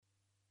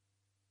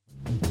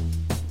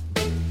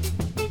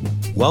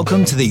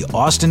Welcome to the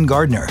Austin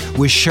Gardener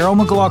with Cheryl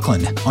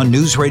McLaughlin on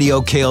News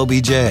Radio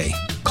KLBJ.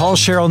 Call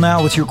Cheryl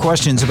now with your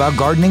questions about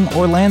gardening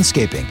or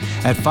landscaping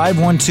at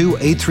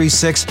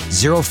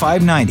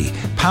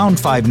 512-836-0590, pound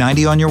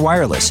 590 on your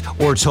wireless,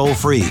 or toll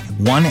free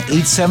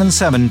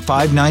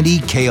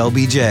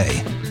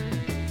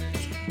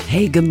 1-877-590-KLBJ.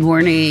 Hey, good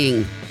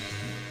morning.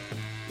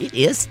 It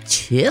is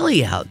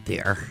chilly out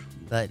there,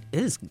 but it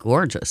is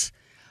gorgeous.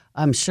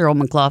 I'm Cheryl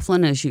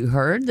McLaughlin, as you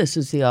heard. This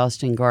is the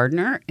Austin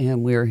Gardener,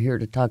 and we're here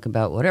to talk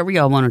about whatever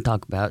y'all want to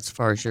talk about as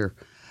far as your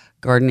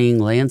gardening,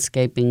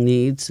 landscaping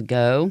needs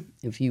go.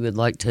 If you would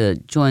like to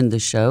join the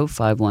show,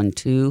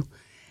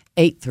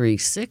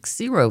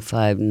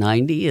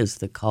 512-836-0590 is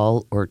the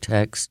call or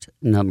text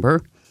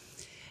number.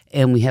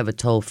 And we have a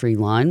toll-free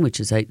line, which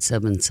is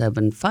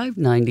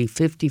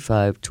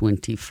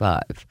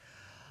 877-590-5525.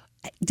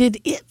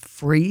 Did it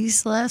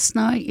freeze last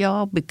night,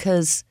 y'all?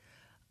 Because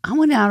I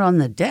went out on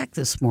the deck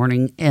this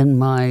morning and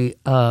my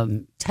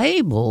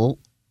table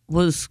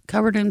was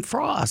covered in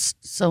frost.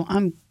 So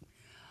I'm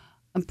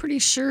pretty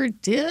sure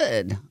it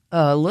did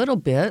a little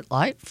bit,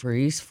 light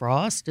freeze,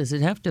 frost. Does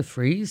it have to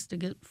freeze to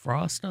get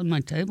frost on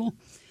my table?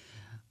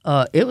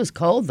 It was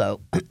cold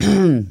though,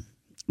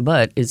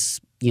 but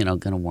it's going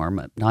to warm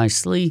up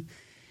nicely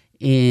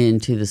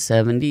into the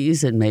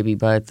 70s, and maybe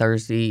by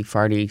Thursday,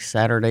 Friday,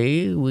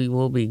 Saturday we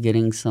will be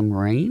getting some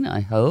rain. I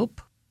hope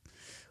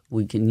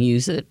we can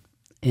use it.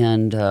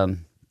 And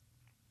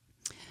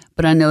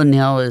but I know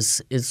now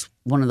is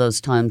one of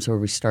those times where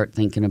we start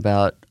thinking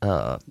about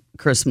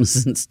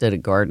Christmas instead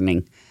of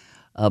gardening.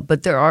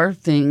 But there are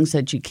things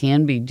that you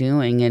can be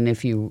doing, and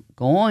if you're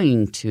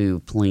going to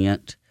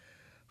plant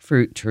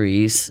fruit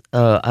trees,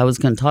 I was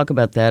going to talk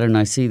about that, and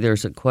I see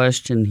there's a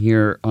question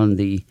here on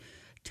the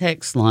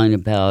text line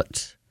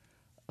about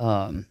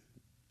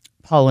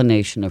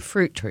pollination of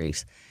fruit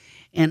trees.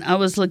 And I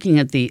was looking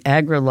at the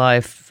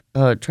AgriLife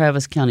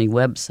Travis County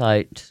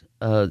website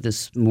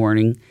this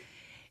morning,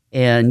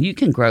 and you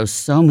can grow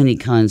so many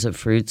kinds of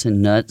fruits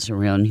and nuts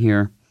around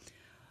here.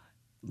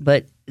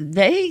 But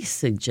they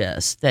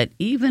suggest that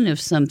even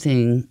if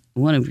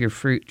one of your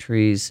fruit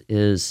trees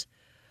is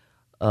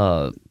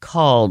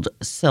called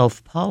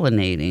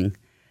self-pollinating,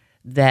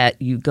 that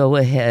you go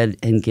ahead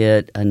and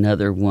get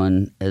another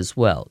one as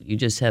well. You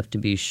just have to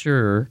be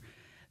sure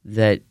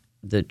that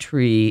the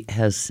tree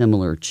has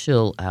similar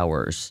chill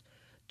hours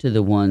to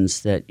the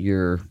ones that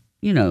you're,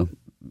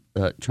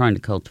 trying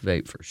to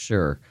cultivate for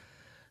sure.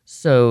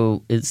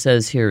 So it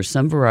says here,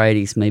 some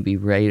varieties may be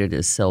rated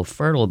as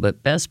self-fertile,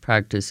 but best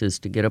practice is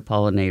to get a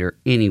pollinator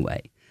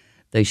anyway.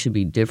 They should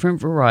be different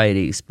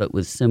varieties, but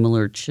with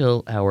similar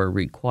chill hour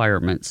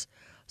requirements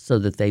so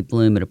that they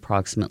bloom at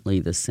approximately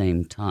the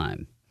same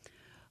time.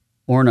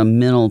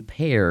 Ornamental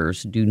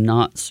pears do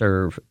not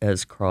serve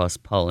as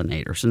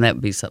cross-pollinators, and that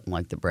would be something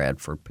like the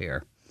Bradford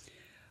pear.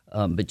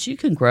 But you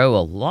can grow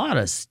a lot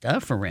of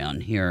stuff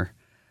around here.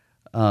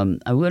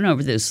 I went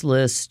over this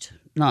list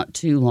not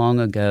too long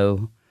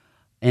ago,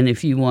 and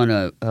if you want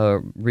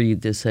to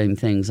read the same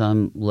things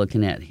I'm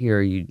looking at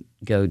here, you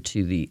go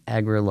to the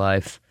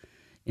AgriLife,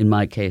 in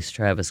my case,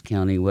 Travis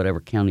County, whatever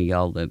county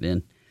y'all live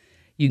in.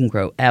 You can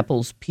grow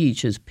apples,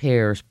 peaches,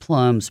 pears,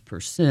 plums,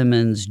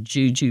 persimmons,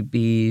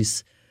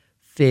 jujubes,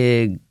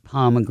 fig,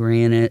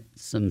 pomegranate,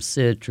 some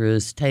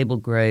citrus, table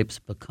grapes,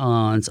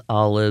 pecans,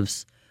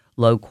 olives,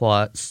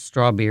 loquats,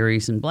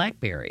 strawberries, and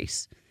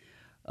blackberries.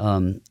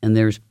 And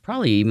there's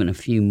probably even a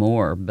few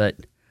more, but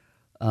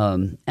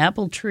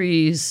apple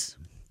trees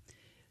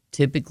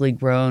typically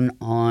grown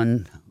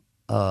on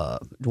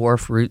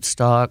dwarf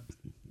rootstock.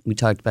 We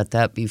talked about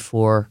that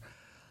before.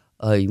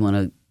 You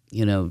want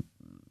to,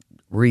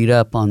 read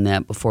up on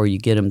that before you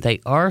get them.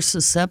 They are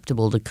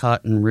susceptible to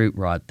cotton root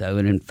rot, though,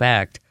 and in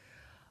fact,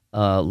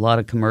 a lot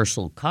of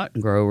commercial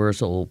cotton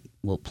growers will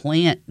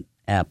plant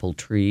apple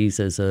trees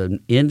as an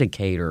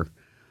indicator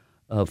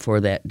for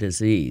that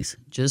disease,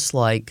 just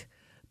like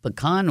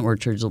pecan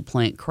orchards will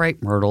plant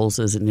crepe myrtles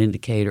as an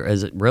indicator,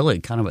 as it really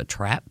kind of a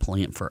trap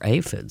plant for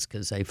aphids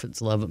because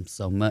aphids love them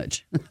so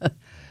much.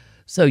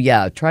 So,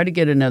 yeah, try to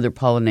get another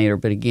pollinator.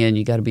 But, again,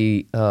 you got to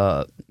be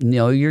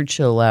know your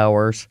chill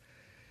hours.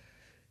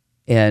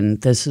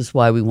 And this is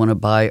why we want to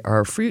buy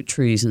our fruit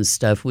trees and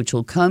stuff, which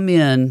will come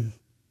in.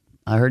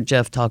 I heard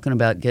Jeff talking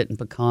about getting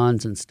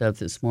pecans and stuff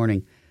this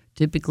morning.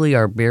 Typically,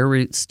 our bare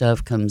root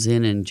stuff comes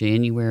in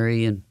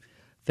January and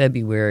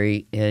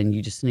February, and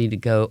you just need to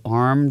go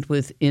armed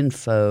with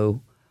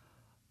info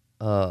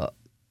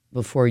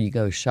before you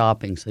go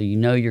shopping so you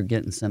know you're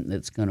getting something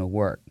that's going to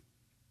work.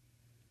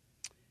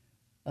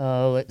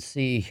 Let's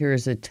see.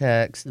 Here's a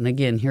text. And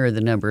again, here are the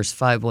numbers,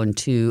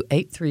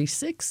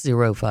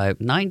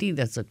 512-836-0590.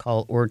 That's a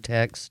call or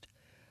text.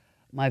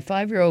 My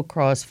 5-year-old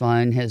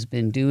crossvine has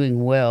been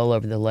doing well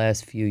over the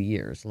last few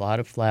years. A lot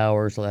of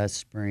flowers last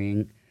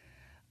spring.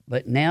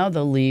 But now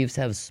the leaves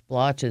have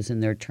splotches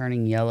and they're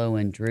turning yellow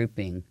and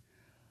drooping.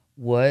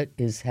 What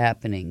is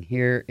happening?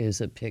 Here is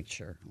a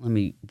picture. Let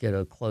me get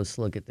a close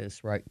look at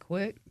this right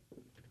quick.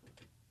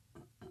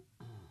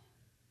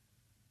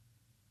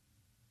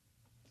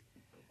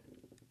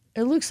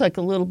 It looks like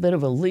a little bit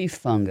of a leaf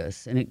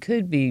fungus, and it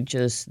could be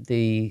just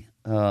the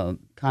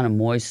kind of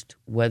moist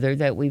weather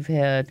that we've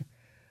had.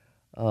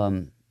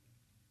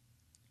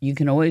 You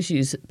can always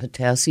use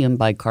potassium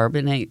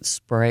bicarbonate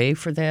spray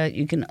for that.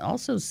 You can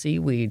also,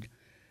 seaweed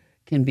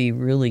can be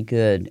really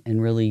good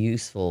and really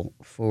useful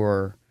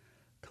for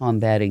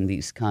combating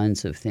these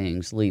kinds of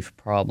things, leaf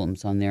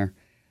problems on there.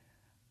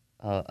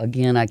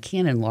 Again, I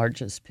can't enlarge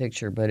this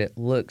picture, but it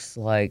looks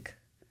like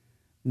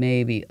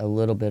maybe a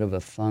little bit of a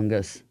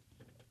fungus.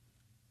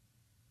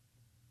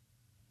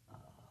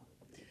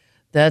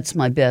 That's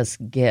my best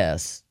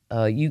guess.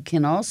 You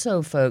can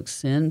also, folks,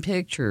 send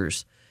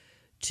pictures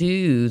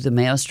to the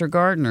Master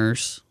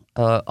Gardeners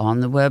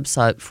on the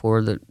website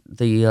for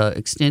the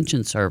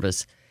Extension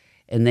Service,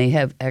 and they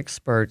have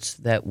experts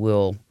that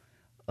will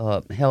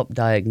help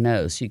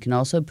diagnose. You can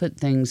also put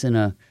things in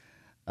a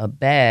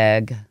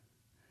baggie,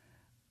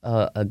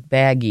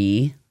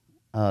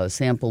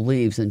 sample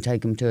leaves, and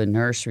take them to a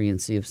nursery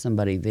and see if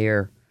somebody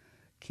there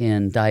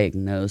can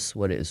diagnose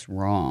what is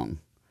wrong.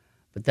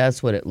 But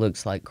that's what it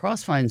looks like.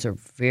 Crossvines are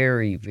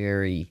very,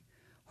 very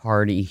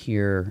hardy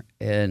here,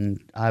 and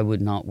I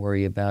would not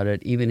worry about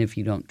it. Even if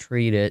you don't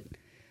treat it,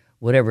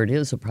 whatever it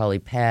is will probably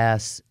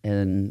pass,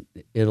 and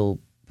it'll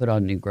put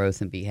on new growth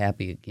and be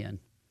happy again.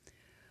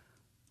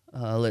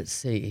 Let's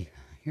see.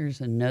 Here's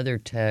another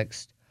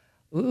text.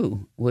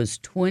 Was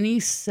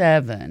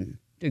 27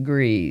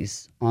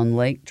 degrees on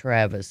Lake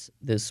Travis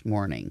this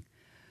morning.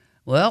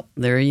 Well,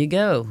 there you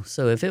go.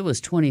 So if it was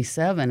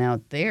 27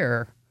 out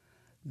there,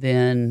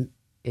 then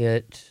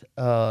it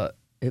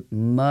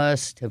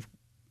must have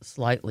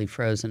slightly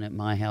frozen at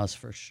my house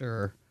for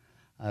sure,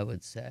 I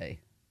would say.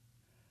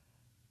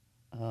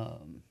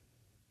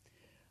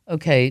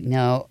 Okay,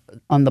 now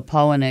on the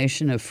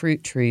pollination of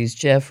fruit trees,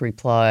 Jeff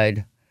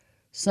replied,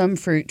 some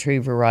fruit tree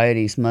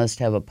varieties must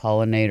have a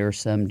pollinator,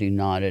 some do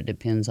not. It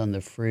depends on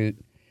the fruit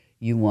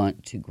you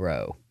want to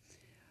grow.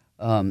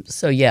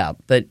 So yeah,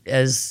 but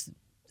as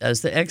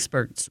the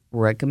experts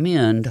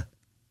recommend,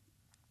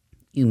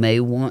 you may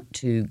want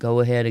to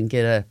go ahead and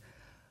get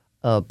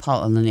a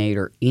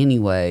pollinator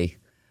anyway,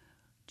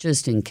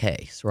 just in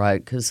case,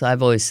 right? Because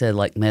I've always said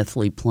like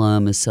Methley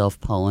plum is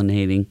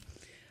self-pollinating.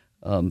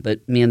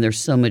 But man, there's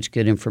so much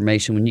good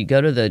information. When you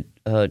go to the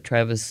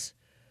Travis,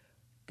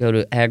 go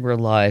to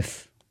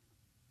AgriLife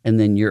and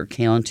then your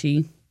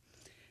county,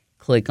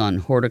 click on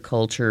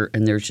horticulture,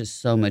 and there's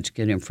just so much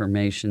good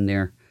information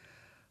there.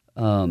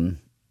 And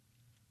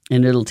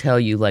it'll tell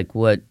you like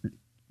what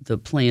the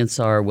plants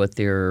are, what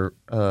their,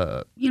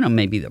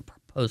 maybe the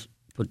proposed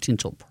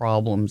potential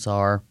problems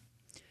are.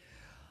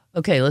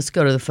 Okay, let's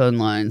go to the phone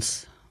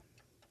lines.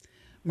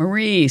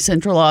 Marie,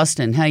 Central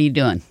Austin, how you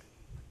doing?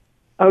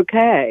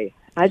 Okay,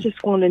 I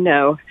just want to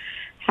know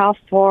how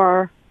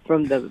far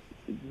from the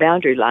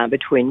boundary line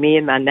between me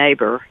and my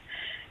neighbor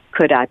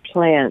could I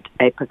plant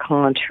a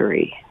pecan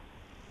tree?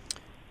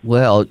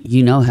 Well,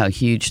 you know how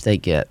huge they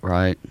get,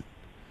 right?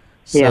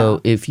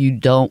 So if you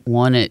don't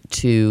want it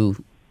to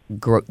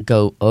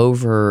go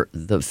over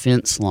the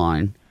fence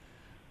line,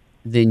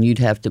 then you'd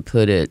have to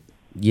put it,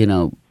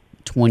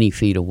 20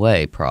 feet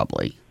away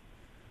probably.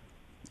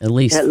 At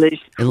least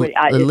 20.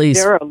 Is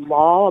there a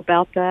law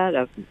about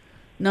that?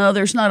 No,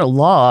 there's not a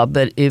law,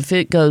 but if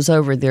it goes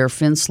over their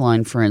fence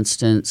line, for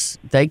instance,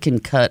 they can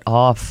cut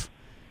off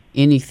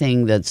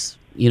anything that's,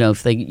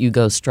 if you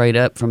go straight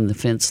up from the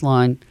fence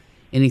line,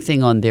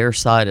 anything on their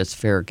side is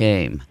fair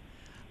game.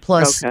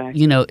 Plus,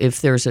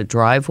 if there's a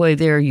driveway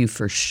there, you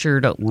for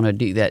sure don't want to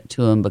do that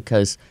to them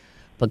because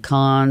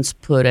pecans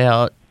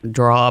drop,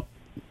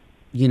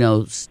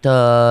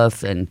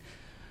 stuff, and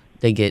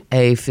they get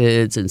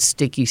aphids and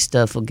sticky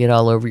stuff will get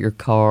all over your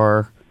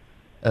car.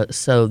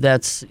 So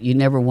you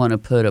never want to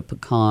put a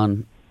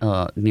pecan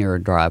near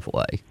a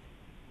driveway.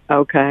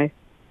 Okay.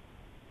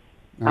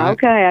 Right.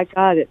 Okay, I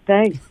got it.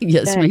 Thanks.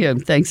 Yes, ma'am.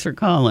 Thanks for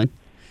calling.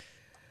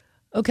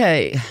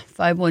 Okay,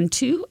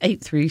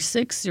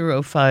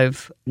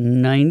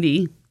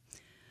 512-836-0590.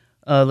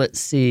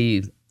 Let's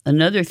see.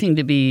 Another thing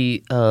to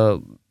be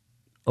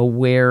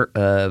aware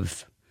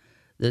of,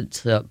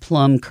 that's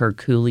plum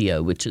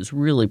curculio, which is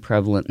really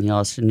prevalent in the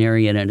Austin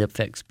area, and it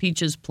affects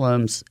peaches,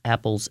 plums,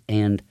 apples,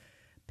 and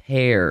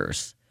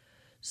pears.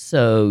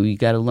 So you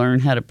got to learn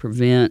how to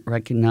prevent,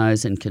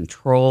 recognize, and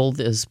control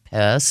this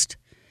pest.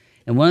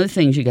 And one of the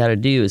things you got to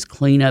do is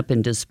clean up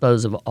and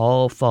dispose of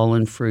all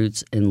fallen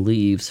fruits and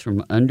leaves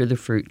from under the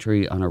fruit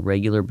tree on a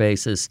regular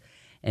basis,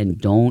 and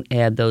don't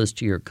add those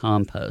to your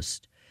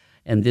compost.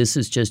 And this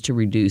is just to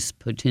reduce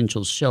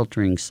potential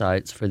sheltering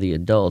sites for the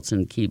adults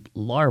and keep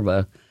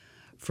larvae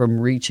from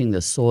reaching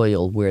the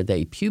soil where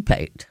they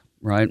pupate,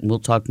 right? And we'll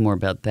talk more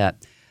about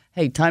that.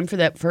 Hey, time for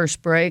that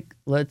first break.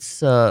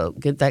 Let's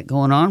get that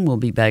going on. We'll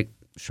be back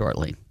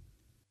shortly.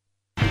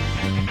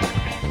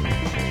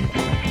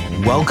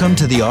 Welcome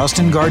to the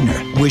Austin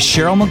Gardener with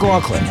Cheryl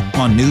McLaughlin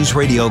on News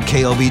Radio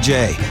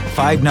KLBJ,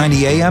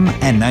 590 AM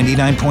and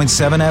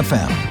 99.7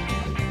 FM.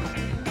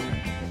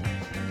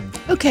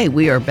 Okay,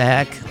 we are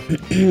back.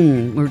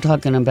 We're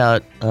talking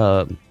about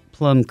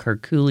plum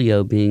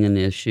curculio being an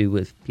issue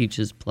with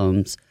peaches,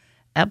 plums,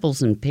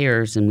 apples and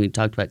pears, and we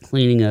talked about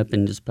cleaning up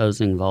and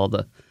disposing of all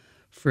the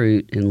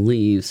fruit and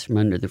leaves from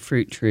under the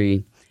fruit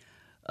tree.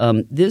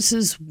 This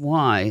is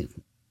why,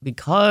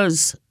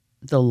 because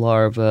the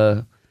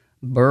larvae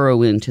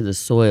burrow into the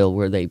soil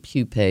where they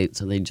pupate,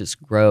 so they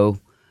just grow,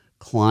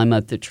 climb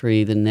up the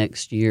tree the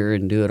next year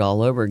and do it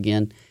all over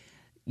again.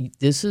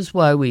 This is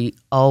why we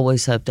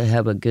always have to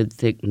have a good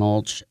thick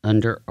mulch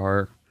under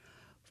our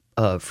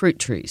fruit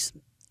trees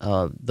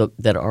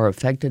that are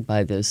affected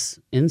by this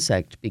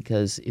insect,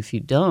 because if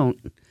you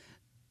don't,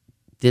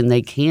 then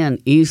they can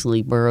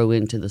easily burrow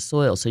into the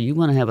soil. So you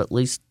want to have at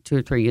least 2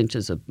 or 3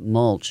 inches of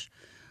mulch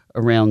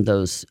around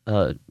those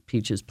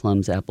peaches,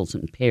 plums, apples,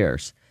 and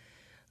pears.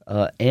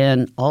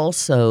 And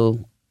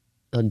also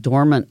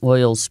dormant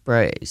oil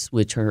sprays,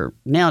 which are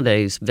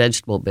nowadays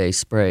vegetable-based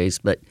sprays,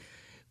 but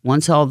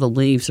once all the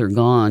leaves are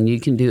gone, you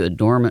can do a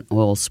dormant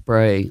oil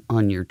spray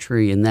on your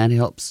tree, and that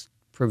helps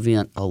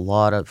prevent a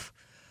lot of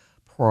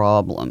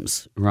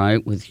problems,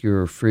 right, with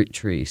your fruit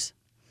trees.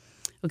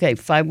 Okay,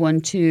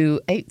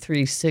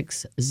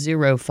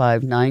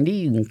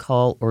 512-836-0590. You can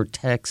call or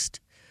text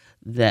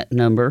that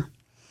number.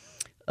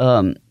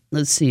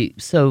 Let's see.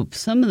 So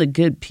some of the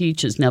good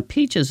peaches. Now,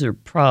 peaches are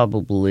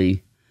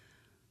probably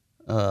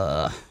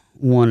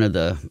one of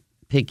the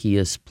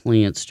pickiest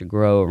plants to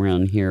grow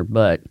around here,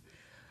 but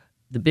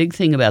the big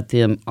thing about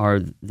them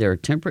are they're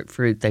temperate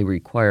fruit. They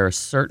require a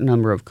certain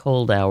number of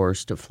cold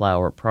hours to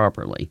flower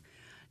properly.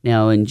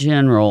 Now, in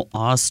general,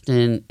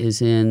 Austin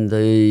is in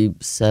the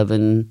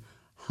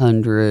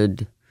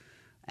 700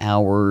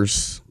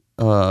 hours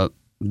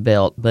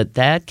belt, but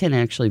that can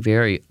actually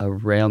vary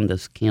around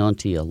this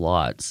county a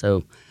lot.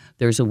 So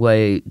there's a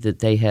way that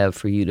they have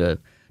for you to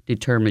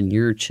determine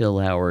your chill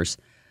hours.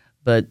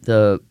 But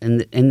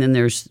then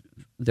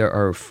there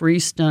are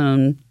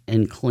freestone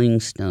and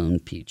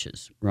clingstone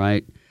peaches,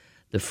 right?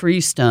 The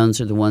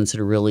freestones are the ones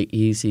that are really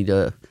easy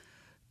to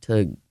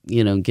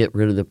get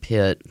rid of the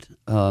pit,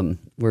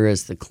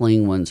 whereas the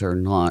cling ones are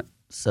not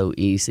so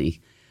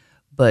easy.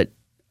 But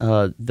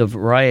the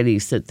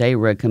varieties that they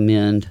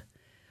recommend,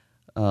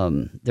 there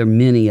are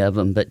many of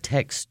them, but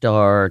Tex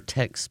Star,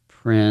 Tex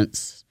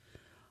Prince,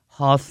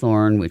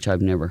 Hawthorne, which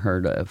I've never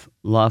heard of,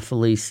 La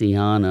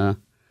Feliciana,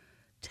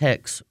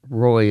 Tex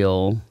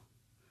Royal,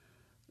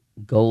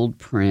 Gold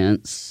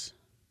Prince.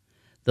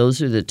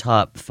 Those are the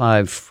top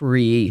 5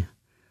 free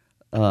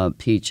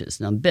peaches.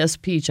 Now,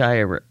 best peach I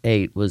ever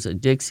ate was a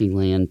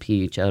Dixieland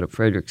peach out of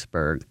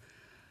Fredericksburg.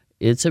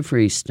 It's a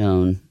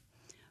freestone,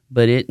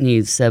 but it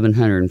needs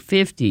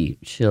 750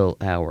 chill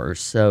hours,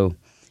 so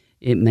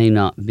it may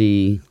not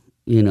be,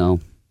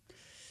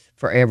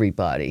 for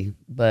everybody,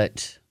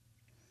 but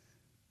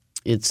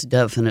it's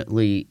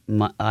definitely,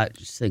 I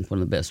just think, one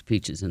of the best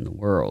peaches in the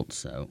world,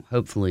 so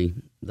hopefully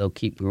they'll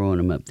keep growing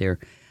them up there.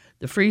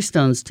 The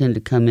freestones tend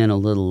to come in a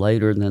little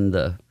later than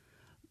the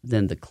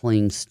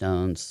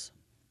clingstones.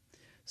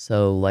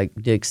 So like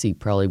Dixie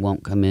probably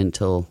won't come in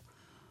till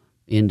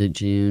end of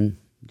June,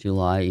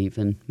 July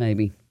even,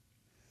 maybe.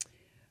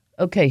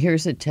 Okay,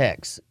 here's a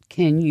text.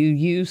 Can you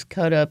use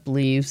cut up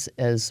leaves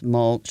as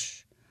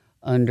mulch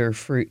under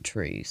fruit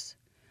trees?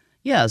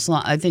 Yeah,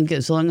 I think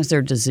as long as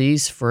they're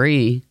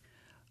disease-free,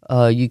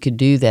 you could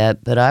do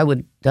that. But I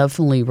would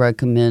definitely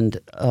recommend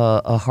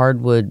a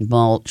hardwood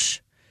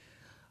mulch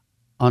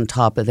on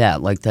top of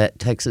that, like that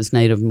Texas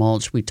native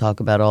mulch we talk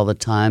about all the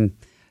time,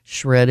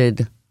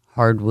 shredded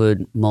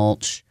hardwood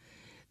mulch.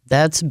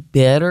 That's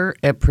better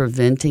at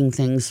preventing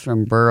things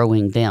from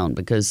burrowing down,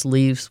 because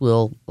leaves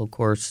will, of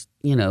course,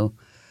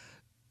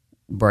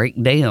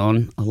 break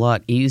down a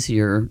lot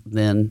easier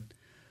than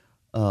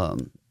a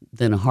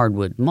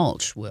hardwood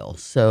mulch will.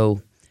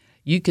 So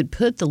you could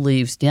put the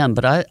leaves down,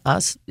 but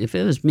if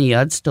it was me,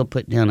 I'd still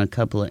put down a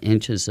couple of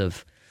inches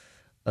of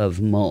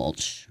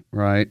mulch,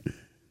 right?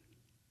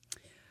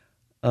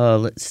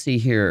 Let's see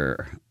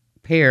here.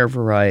 Pear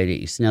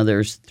varieties. Now,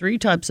 there's 3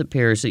 types of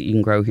pears that you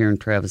can grow here in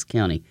Travis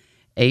County: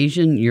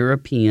 Asian,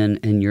 European,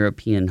 and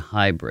European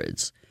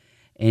hybrids.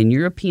 And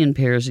European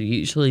pears are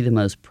usually the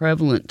most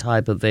prevalent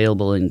type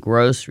available in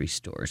grocery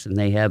stores, and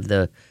they have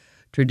the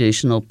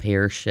traditional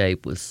pear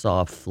shape with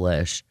soft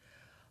flesh.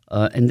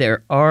 And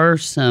there are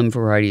some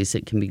varieties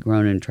that can be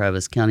grown in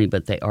Travis County,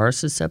 but they are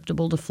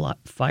susceptible to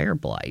fire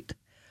blight.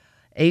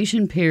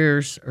 Asian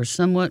pears are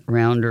somewhat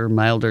rounder,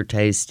 milder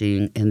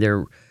tasting, and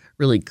they're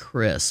really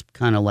crisp,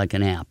 kind of like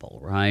an apple,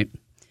 right?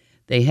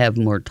 They have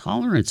more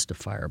tolerance to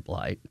fire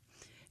blight.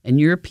 And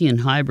European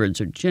hybrids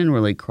are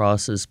generally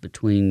crosses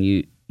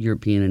between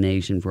European and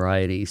Asian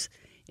varieties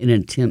in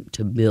an attempt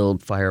to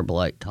build fire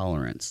blight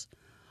tolerance.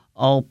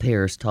 All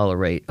pears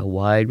tolerate a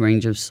wide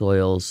range of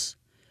soils,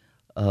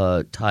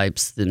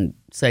 types than,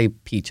 say,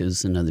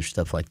 peaches and other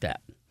stuff like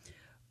that.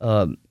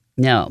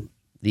 Now,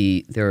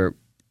 there are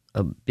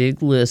a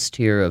big list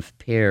here of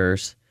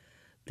pears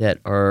that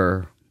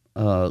are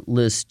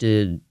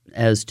listed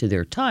as to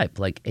their type,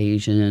 like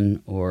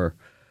Asian or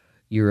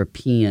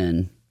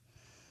European.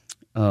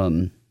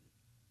 And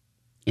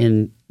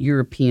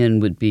European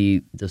would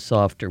be the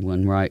softer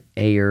one, right?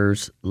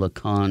 Ayers,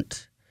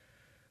 LeConte,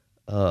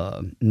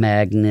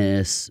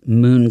 Magnus,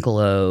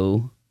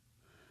 Moonglow,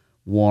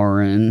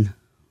 Warren,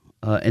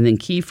 and then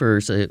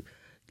Kiefer's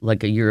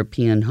like a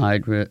European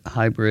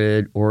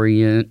hybrid.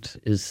 Orient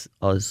is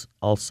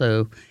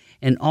also,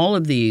 and all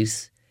of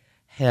these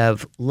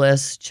have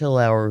less chill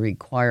hour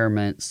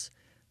requirements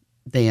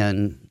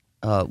than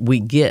we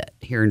get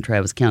here in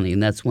Travis County,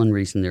 and that's one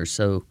reason they're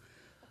so,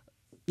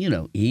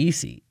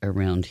 easy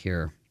around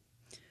here.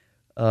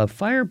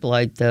 Fire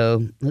blight,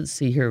 though, let's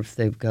see here if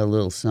they've got a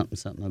little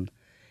something.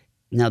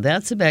 Now,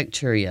 that's a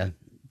bacteria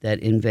that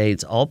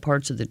invades all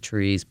parts of the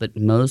trees, but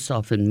most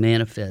often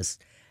manifests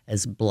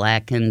as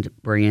blackened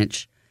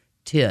branch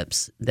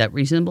tips that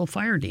resemble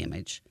fire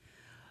damage.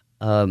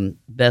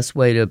 Best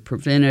way to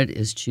prevent it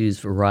is choose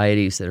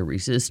varieties that are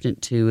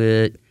resistant to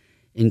it,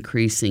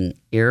 increasing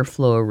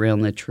airflow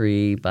around the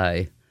tree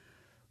by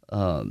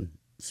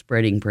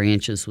spreading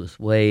branches with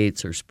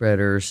weights or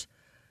spreaders.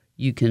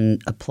 You can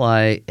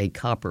apply a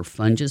copper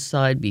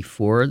fungicide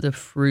before the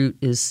fruit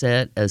is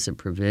set as a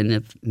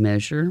preventive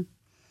measure.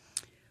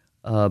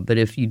 But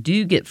if you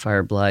do get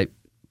fire blight,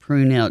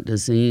 prune out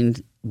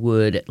diseased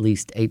wood at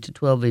least 8 to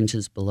 12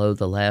 inches below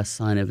the last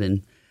sign of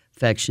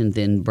infection,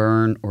 then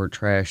burn or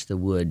trash the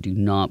wood. Do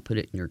not put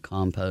it in your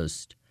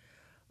compost.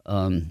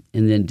 And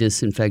then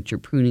disinfect your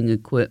pruning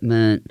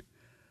equipment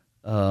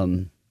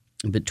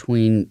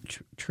between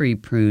tree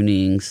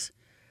prunings.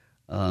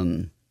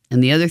 And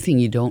the other thing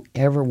you don't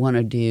ever want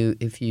to do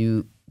if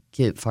you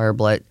get fire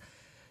blight,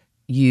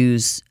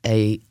 use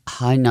a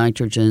high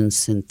nitrogen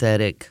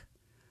synthetic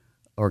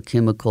or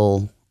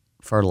chemical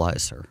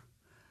fertilizer.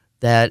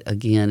 That,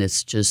 again,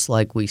 it's just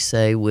like we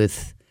say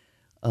with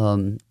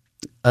other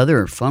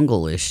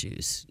fungal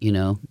issues,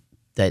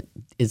 that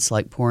it's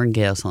like pouring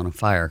gas on a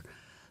fire.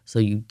 So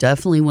you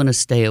definitely want to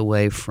stay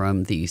away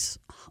from these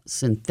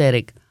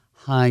synthetic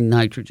high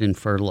nitrogen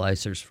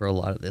fertilizers for a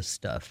lot of this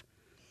stuff,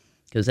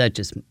 because that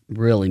just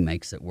really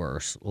makes it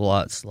worse,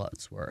 lots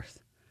worse.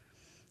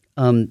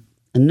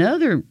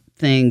 Another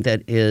thing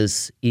that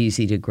is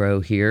easy to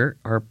grow here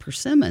are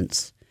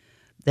persimmons.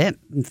 That,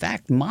 in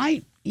fact,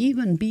 might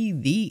even be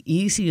the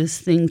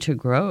easiest thing to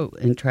grow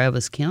in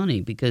Travis County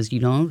because you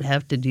don't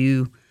have to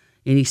do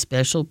any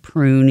special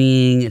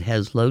pruning. It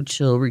has low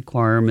chill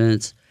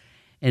requirements,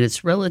 and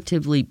it's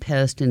relatively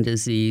pest and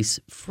disease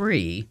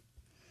free.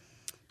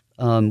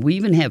 We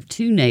even have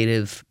 2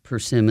 native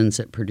persimmons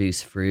that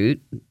produce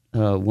fruit.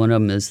 One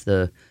of them is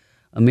the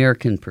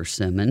American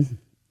persimmon,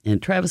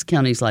 and Travis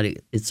County is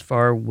like its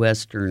far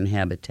western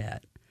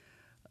habitat.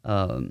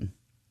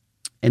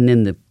 And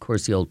then, of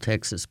course, the old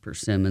Texas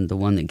persimmon, the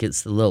one that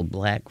gets the little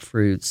black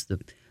fruits,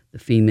 the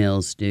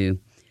females do.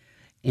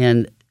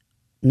 And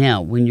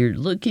now, when you're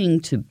looking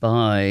to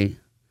buy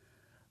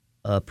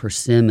a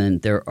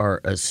persimmon, there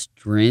are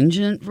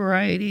astringent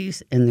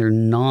varieties and there are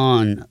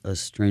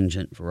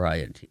non-astringent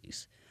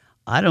varieties.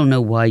 I don't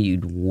know why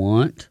you'd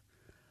want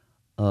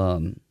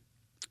an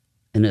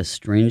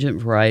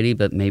astringent variety,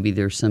 but maybe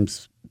there's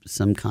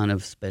some kind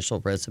of special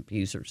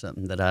recipes or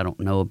something that I don't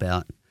know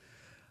about.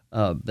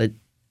 But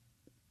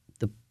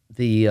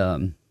if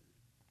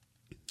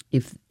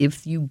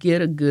you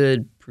get a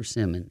good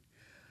persimmon,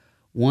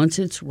 once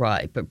it's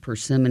ripe, a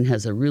persimmon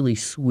has a really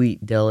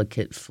sweet,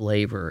 delicate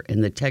flavor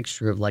and the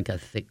texture of like a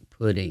thick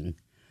pudding.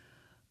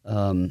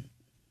 And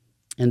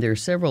there are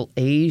several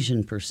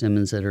Asian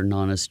persimmons that are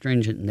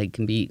non-astringent, and they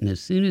can be eaten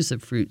as soon as the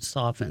fruit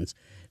softens.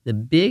 The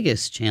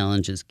biggest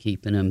challenge is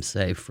keeping them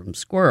safe from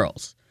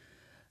squirrels,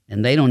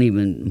 and they don't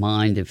even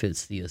mind if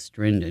it's the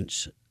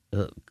astringent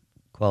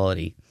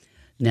quality.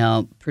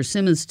 Now,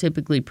 persimmons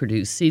typically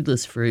produce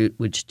seedless fruit,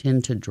 which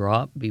tend to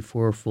drop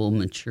before full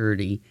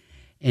maturity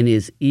and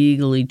is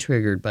easily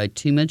triggered by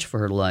too much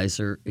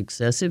fertilizer,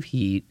 excessive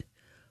heat,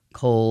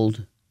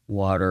 cold,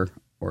 water,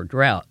 or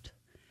drought.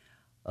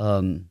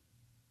 You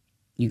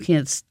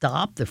can't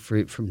stop the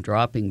fruit from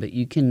dropping, but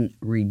you can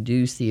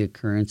reduce the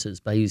occurrences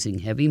by using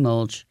heavy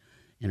mulch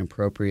and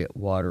appropriate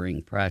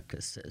watering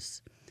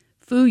practices.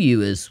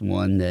 Fuyu is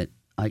one that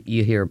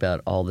you hear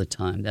about all the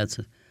time. That's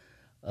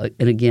and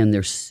again,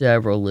 there's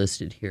several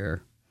listed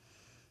here.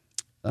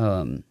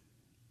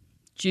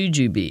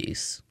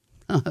 Jujubes.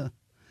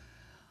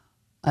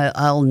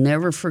 I'll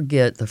never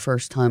forget the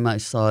first time I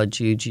saw a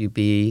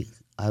jujube.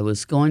 I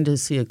was going to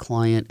see a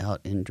client out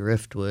in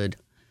Driftwood,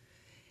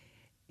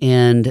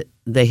 and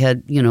they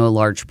had, a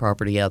large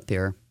property out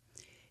there.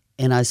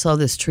 And I saw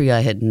this tree I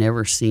had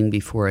never seen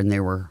before, and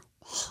there were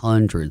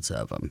hundreds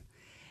of them.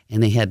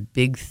 And they had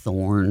big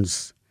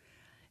thorns.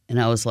 And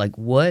I was like,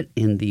 what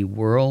in the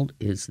world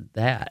is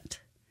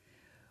that?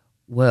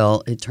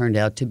 Well, it turned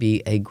out to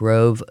be a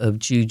grove of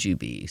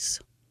jujubes.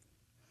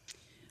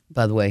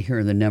 By the way, here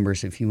are the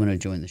numbers if you want to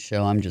join the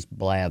show. I'm just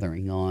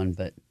blathering on,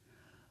 but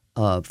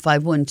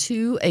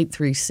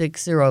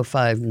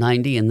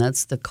 512-836-0590, and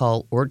that's the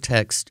call or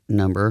text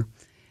number.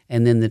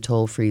 And then the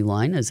toll-free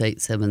line is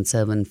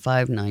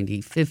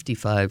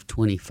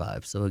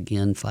 877-590-5525. So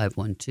again,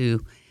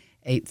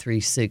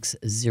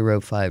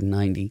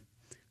 512-836-0590,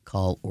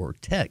 call or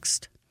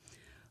text.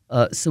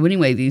 So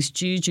anyway, these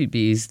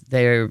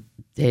jujubes,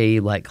 they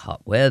like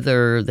hot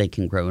weather. They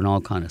can grow in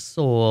all kind of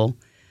soil.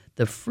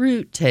 The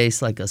fruit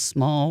tastes like a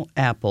small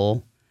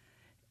apple,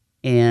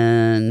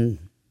 and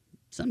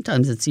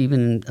sometimes it's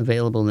even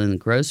available in the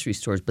grocery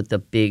stores. But the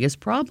biggest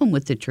problem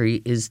with the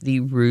tree is the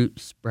root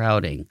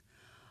sprouting.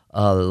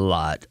 A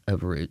lot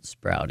of root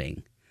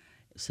sprouting.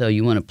 So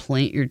you want to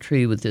plant your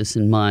tree with this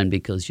in mind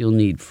because you'll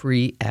need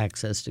free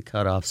access to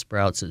cut off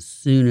sprouts as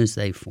soon as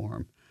they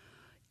form.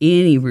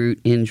 Any root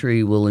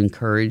injury will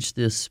encourage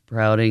this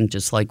sprouting,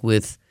 just like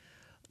with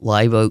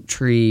live oak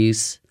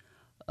trees.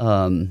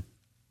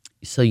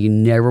 So you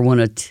never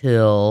want to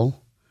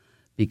till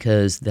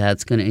because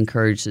that's going to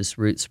encourage this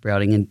root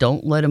sprouting. And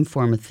don't let them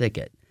form a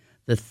thicket.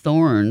 The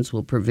thorns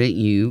will prevent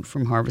you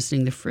from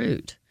harvesting the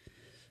fruit.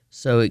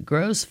 So it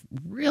grows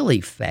really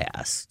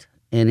fast,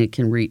 and it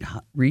can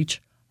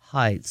reach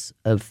heights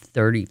of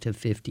 30 to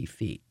 50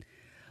 feet.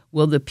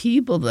 Well, the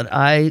people that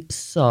I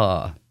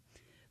saw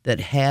that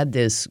had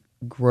this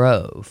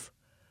grove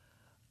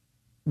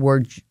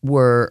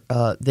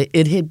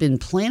it had been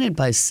planted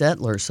by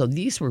settlers, so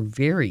these were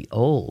very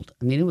old.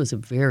 I mean, it was a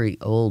very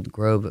old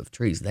grove of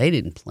trees. They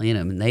didn't plant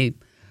them, and they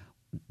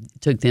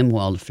took them a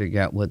while to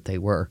figure out what they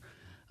were.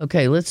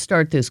 Okay, let's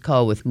start this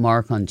call with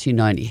Mark on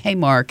 290. Hey,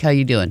 Mark, how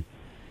you doing?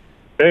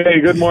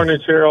 Hey, good morning,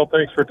 Cheryl.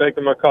 Thanks for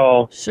taking my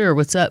call. Sure,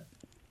 what's up?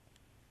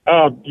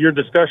 Your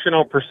discussion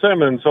on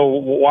persimmon. So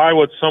why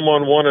would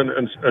someone want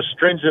a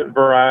astringent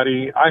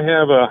variety? I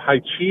have a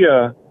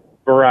Hychia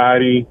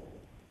variety.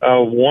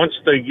 Once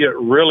they get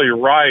really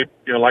ripe,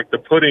 like the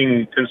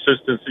pudding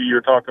consistency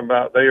you're talking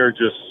about, they are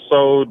just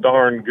so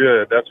darn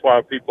good. That's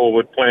why people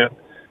would plant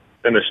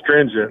an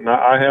astringent. Now,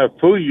 I have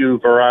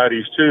Fuyu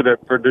varieties, too,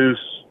 that produce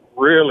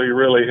really,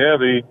 really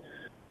heavy,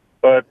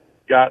 but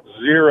got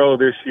zero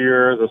this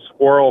year. The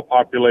squirrel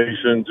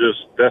population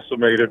just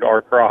decimated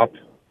our crop.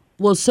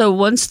 Well, so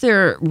once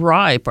they're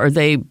ripe, are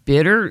they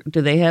bitter?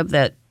 Do they have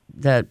that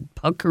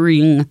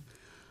puckering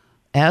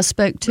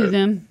aspect to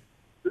them?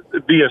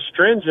 The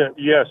astringent,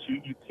 yes,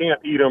 you can't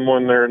eat them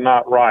when they're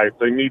not ripe.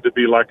 They need to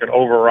be like an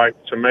overripe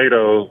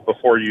tomato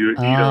before you eat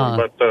them.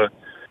 But the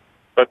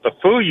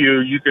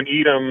Fuyu, you can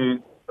eat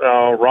them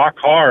rock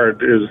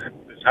hard is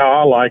how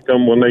I like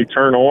them. When they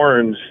turn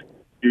orange,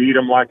 you eat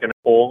them like an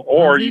apple,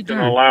 or you can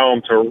allow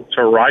them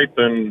to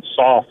ripen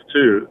soft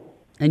too.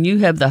 And you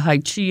have the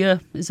Hychia,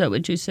 is that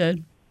what you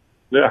said?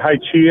 The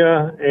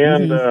Hychia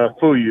and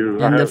Fuyu.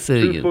 And I the have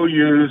Fuyu. 2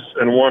 Fuyus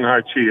and 1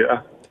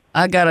 Hychia.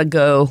 I got to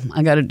go.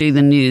 I got to do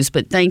the news,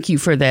 but thank you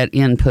for that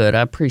input.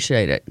 I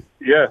appreciate it.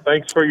 Yeah,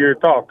 thanks for your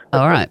talk.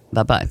 All right.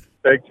 Bye-bye.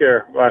 Take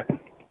care. Bye.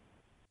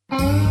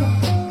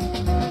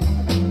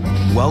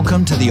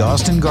 Welcome to the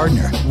Austin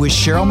Gardener with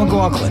Cheryl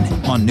McLaughlin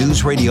on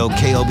News Radio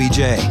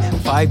KLBJ,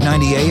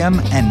 590 AM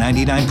and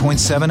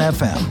 99.7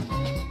 FM.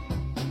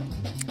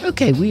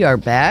 Okay, we are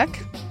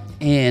back.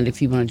 And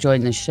if you want to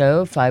join the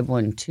show,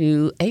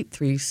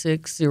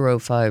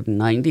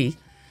 512-836-0590.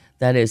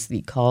 That is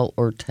the call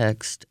or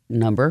text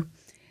number.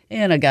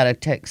 And I got a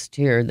text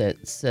here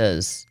that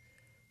says,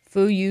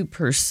 Fuyu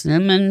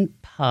persimmon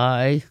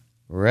pie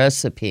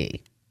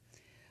recipe.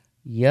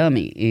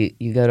 Yummy.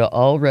 You go to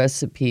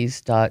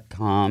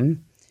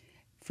allrecipes.com,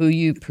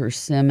 Fuyu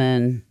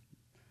persimmon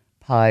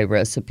pie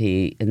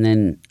recipe, and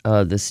then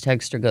this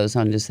texter goes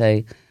on to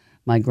say,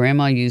 my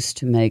grandma used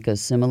to make a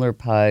similar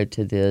pie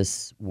to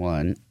this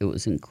one. It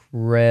was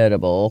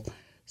incredible.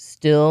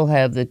 Still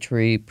have the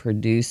tree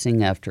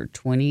producing after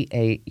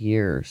 28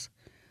 years.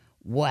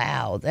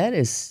 Wow, that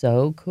is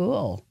so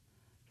cool.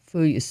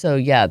 Fuyu. So,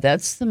 yeah,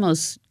 that's the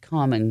most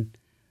common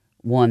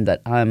one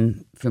that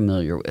I'm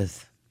familiar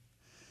with.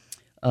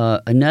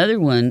 Another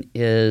one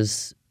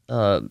is,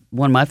 one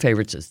of my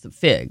favorites is the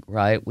fig,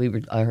 right?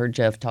 I heard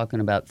Jeff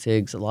talking about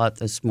figs a lot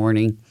this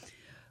morning.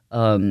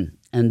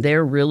 And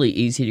they're really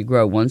easy to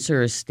grow. Once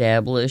they're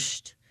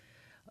established,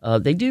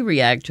 they do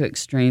react to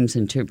extremes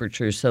in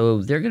temperature,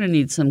 so they're going to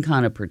need some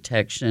kind of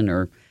protection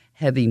or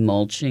heavy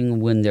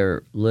mulching when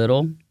they're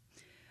little.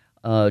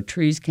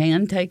 Trees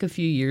can take a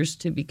few years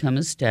to become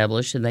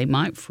established, and they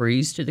might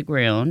freeze to the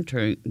ground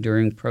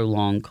during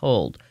prolonged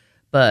cold.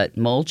 But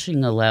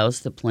mulching allows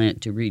the plant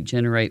to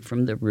regenerate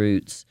from the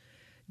roots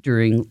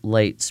during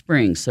late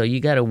spring. So you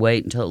got to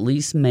wait until at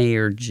least May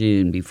or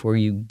June before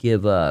you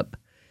give up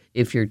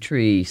if your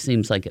tree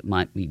seems like it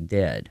might be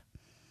dead.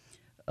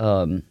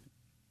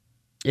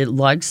 It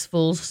likes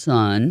full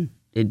sun.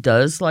 It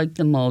does like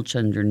the mulch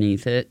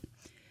underneath it.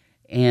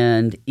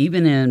 And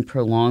even in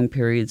prolonged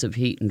periods of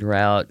heat and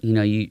drought,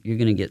 you're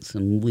going to get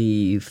some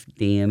leaf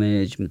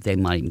damage. They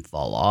might even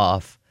fall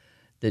off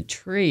the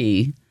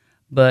tree.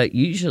 But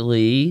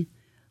usually,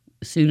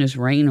 as soon as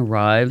rain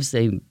arrives,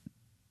 they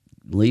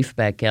leaf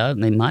back out,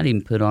 and they might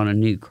even put on a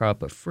new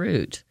crop of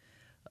fruit.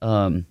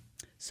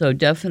 So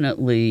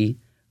definitely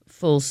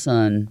full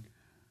sun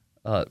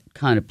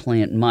kind of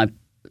plant in my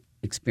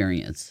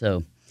experience.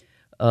 So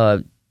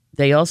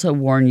they also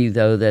warn you,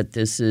 though, that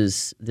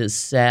this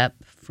sap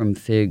from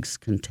figs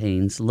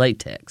contains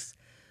latex.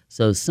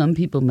 So some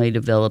people may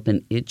develop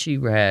an itchy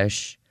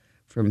rash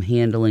from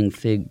handling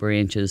fig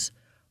branches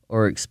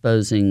or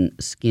exposing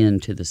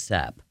skin to the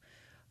sap.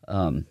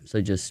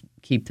 So just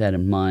keep that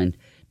in mind.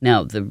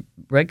 Now, the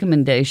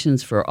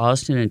recommendations for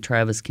Austin and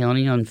Travis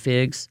County on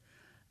figs: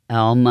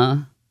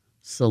 Alma,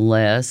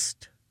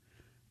 Celeste,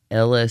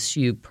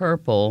 LSU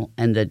Purple,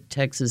 and the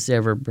Texas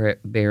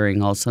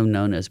Everbearing, also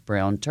known as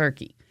Brown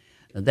Turkey.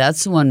 Now,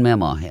 that's the one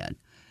Mama had.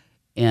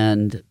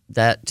 And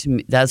that, to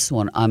me, that's the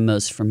one I'm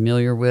most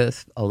familiar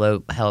with,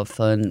 although how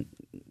fun,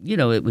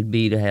 it would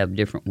be to have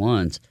different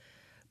ones.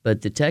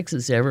 But the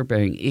Texas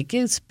Everbearing, it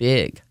gets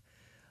big,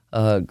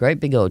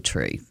 great big old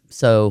tree.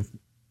 So,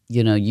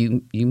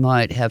 you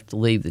might have to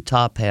leave the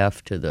top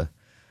half to the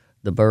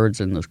birds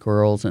and the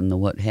squirrels and the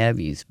what have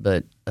yous.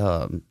 But,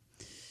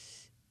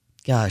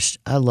 gosh,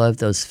 I love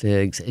those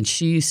figs. And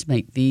she used to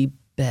make the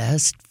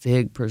best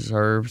fig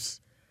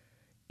preserves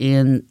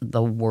in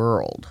the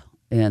world.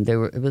 And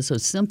it was a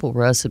simple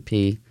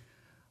recipe.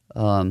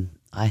 I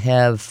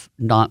have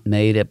not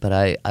made it, but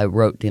I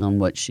wrote down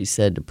what she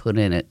said to put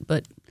in it.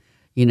 But,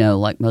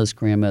 like most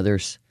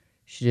grandmothers,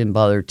 she didn't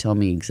bother to tell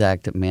me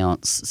exact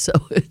amounts. So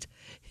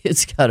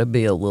it's got to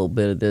be a little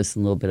bit of this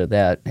and a little bit of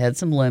that. Had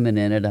some lemon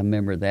in it. I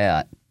remember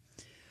that.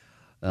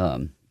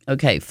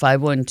 Okay,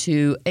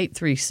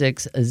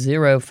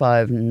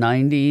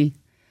 512-836-0590.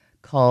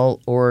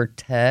 Call or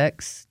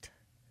text.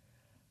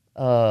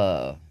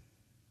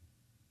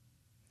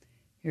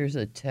 Here's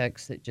a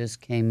text that just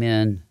came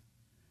in.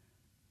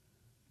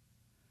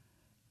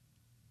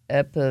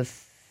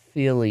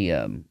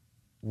 Epiphylium.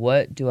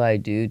 What do I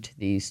do to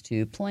these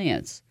two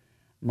plants?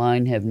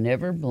 Mine have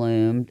never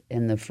bloomed,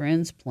 and the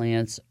friends'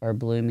 plants are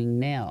blooming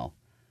now.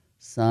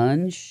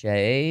 Sun,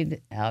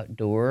 shade,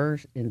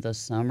 outdoors in the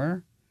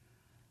summer.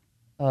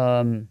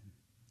 I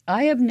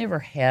have never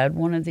had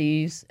one of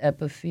these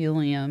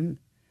epiphylium.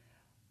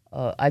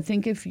 I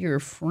think if your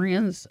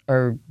friends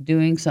are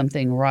doing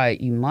something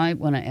right, you might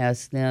want to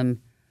ask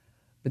them,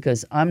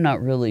 because I'm not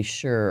really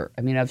sure.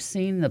 I mean, I've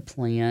seen the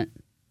plant.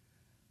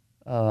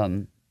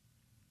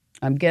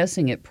 I'm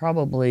guessing it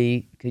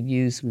probably could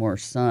use more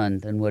sun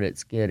than what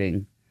it's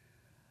getting.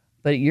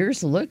 But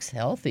yours looks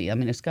healthy. I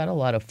mean, it's got a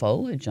lot of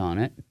foliage on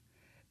it.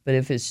 But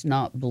if it's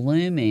not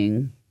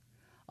blooming,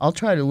 I'll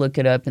try to look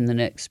it up in the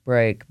next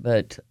break.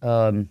 But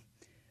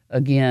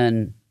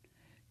again,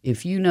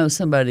 if you know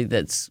somebody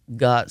that's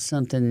got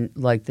something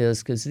like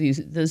this, because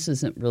this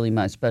isn't really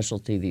my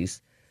specialty,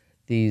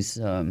 these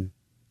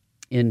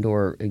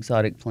indoor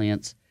exotic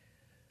plants,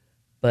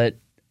 but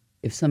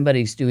if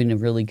somebody's doing a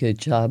really good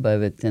job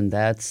of it, then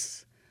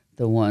that's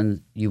the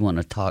one you want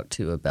to talk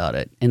to about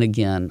it. And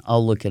again,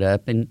 I'll look it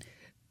up, and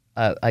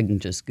I can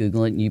just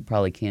Google it, and you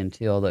probably can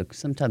too, although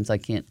sometimes I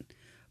can't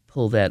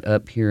pull that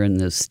up here in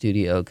the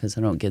studio because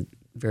I don't get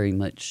very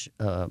much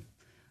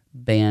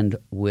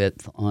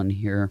bandwidth on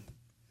here.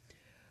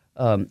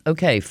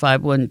 Okay,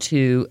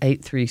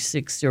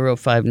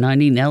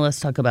 512-836-0590. Now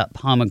let's talk about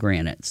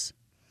pomegranates.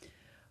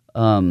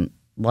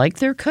 Like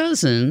their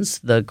cousins,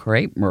 the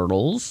crepe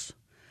myrtles,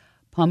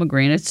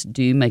 pomegranates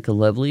do make a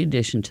lovely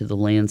addition to the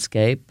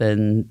landscape,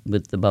 and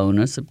with the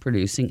bonus of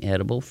producing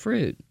edible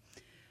fruit.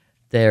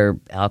 They're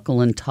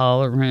alkaline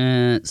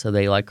tolerant, so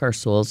they like our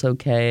soils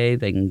okay.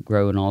 They can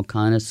grow in all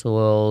kinds of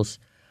soils.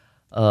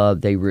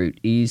 They root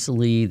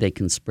easily. They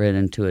can spread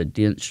into a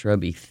dense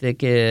shrubby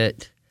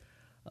thicket.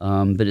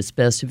 But it's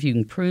best if you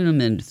can prune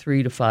them into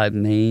 3 to 5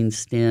 main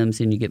stems,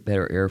 and you get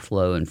better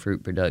airflow and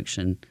fruit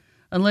production,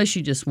 unless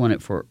you just want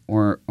it for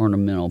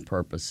ornamental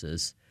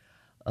purposes.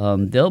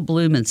 They'll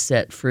bloom and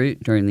set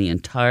fruit during the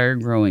entire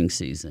growing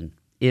season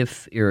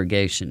if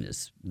irrigation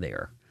is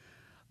there.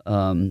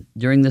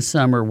 During the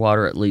summer,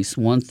 water at least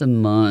once a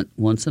month,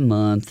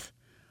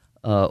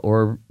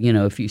 or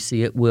if you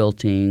see it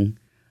wilting.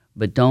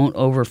 But don't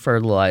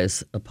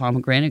over-fertilize a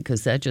pomegranate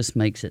because that just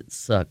makes it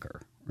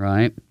sucker,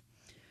 right?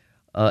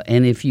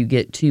 And if you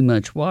get too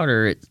much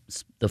water,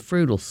 the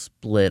fruit will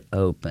split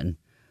open.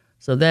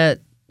 So that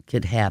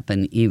could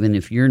happen even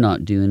if you're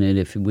not doing it,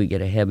 if we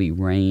get a heavy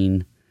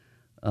rain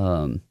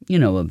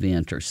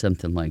event or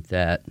something like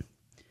that.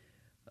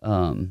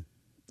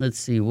 Let's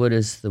see, what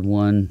is the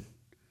one?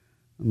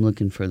 I'm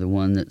looking for the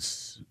one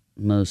that's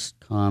most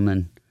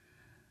common.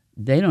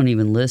 They don't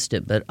even list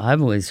it, but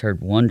I've always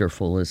heard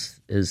Wonderful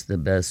is the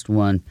best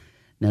one.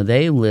 Now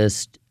they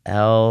list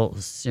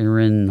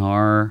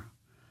Alcirinar,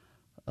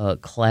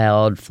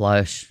 Cloud,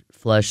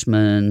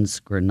 Fleshman's,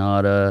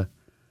 Granada,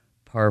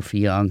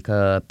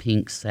 Parfianca,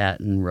 Pink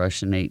Satin,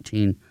 Russian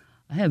 18.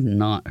 I have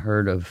not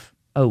heard of.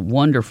 Oh,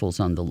 Wonderful's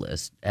on the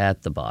list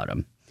at the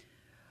bottom.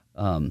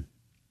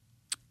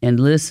 And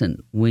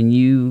listen, when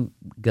you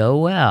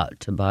go out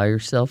to buy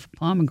yourself a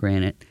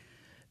pomegranate,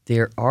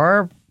 there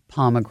are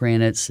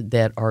pomegranates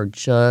that are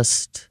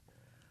just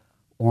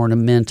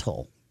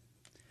ornamental.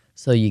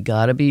 So you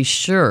got to be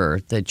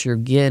sure that you're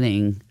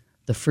getting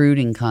the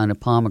fruiting kind of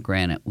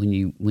pomegranate when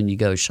you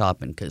go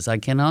shopping, because I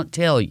cannot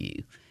tell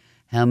you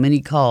how many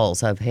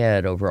calls I've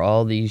had over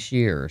all these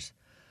years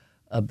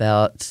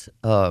about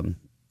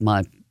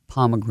my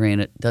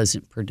pomegranate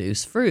doesn't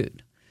produce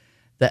fruit.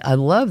 I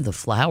love the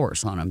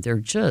flowers on them. They're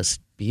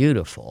just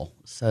beautiful.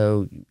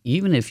 So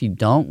even if you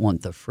don't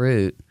want the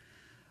fruit,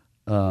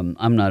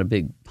 I'm not a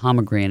big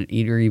pomegranate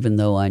eater, even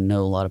though I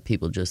know a lot of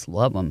people just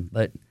love them.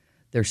 But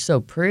they're so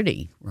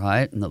pretty,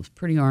 right? And those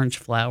pretty orange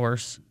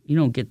flowers, you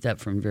don't get that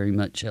from very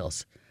much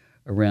else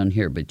around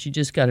here. But you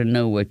just got to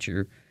know what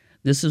you're.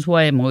 This is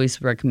why I'm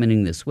always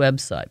recommending this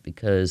website,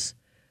 because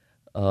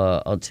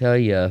I'll tell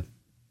you,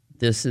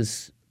 this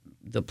is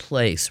the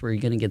place where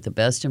you're going to get the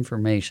best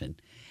information.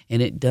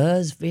 And it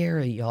does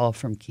vary, y'all,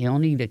 from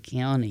county to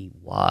county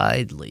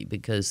widely,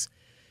 because,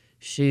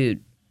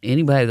 shoot,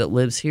 anybody that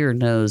lives here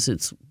knows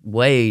it's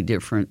way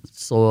different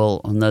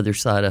soil on the other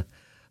side of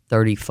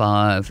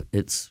 35.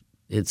 It's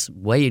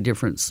way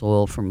different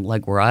soil from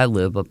like where I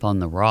live up on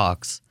the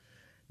rocks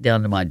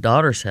down to my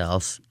daughter's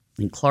house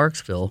in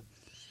Clarksville.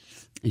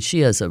 And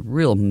she has a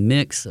real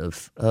mix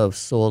of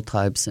soil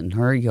types in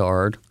her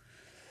yard,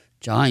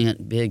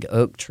 giant big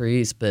oak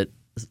trees, but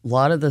a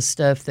lot of the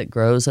stuff that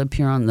grows up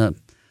here on the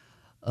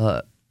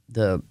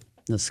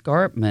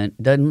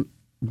escarpment doesn't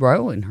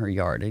grow in her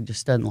yard. It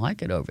just doesn't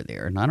like it over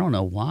there. And I don't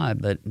know why,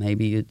 but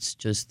maybe it's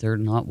just they're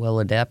not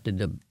well adapted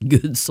to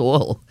good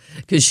soil,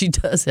 because she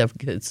does have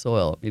good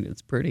soil. I mean,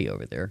 it's pretty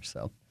over there.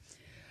 So,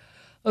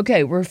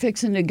 okay, we're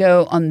fixing to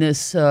go on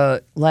this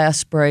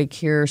last break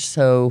here.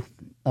 So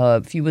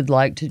if you would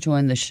like to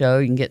join the show,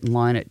 you can get in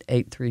line at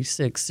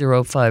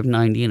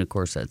 836-0590. And, of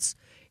course, that's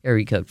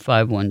area code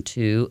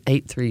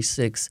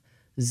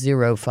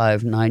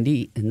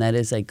 512-836-0590. And that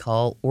is a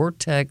call or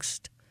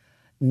text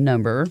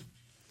number.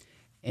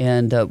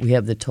 And we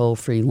have the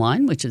toll-free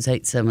line, which is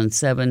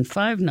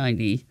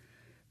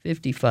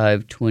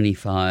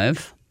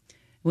 877-590-5525.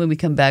 When we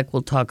come back,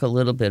 we'll talk a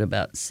little bit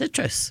about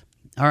citrus.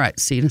 All right,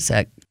 see you in a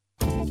sec.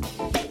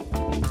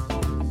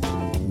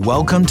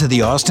 Welcome to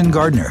the Austin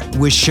Gardener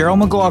with Cheryl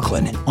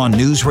McLaughlin on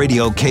News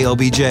Radio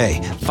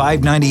KLBJ,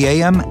 590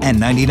 AM and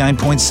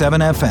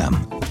 99.7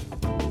 FM.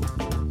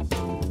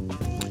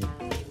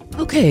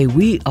 Okay,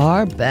 we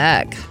are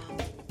back.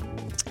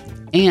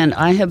 And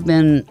I have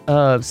been,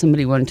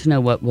 somebody wanted to know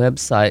what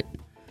website,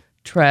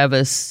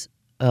 Travis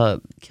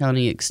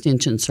County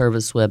Extension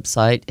Service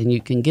website, and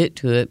you can get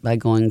to it by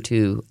going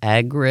to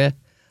AgriLife,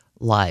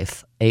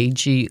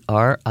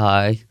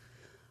 AGRI,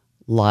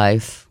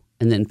 Life,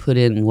 and then put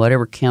in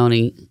whatever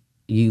county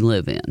you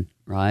live in,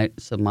 right?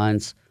 So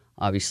mine's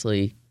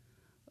obviously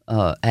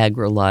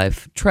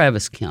AgriLife,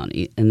 Travis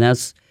County, and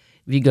that's,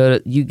 if you go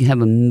to, you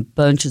have a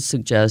bunch of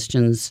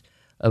suggestions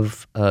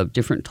of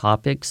different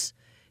topics.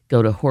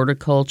 Go to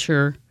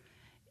horticulture,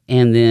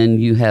 and then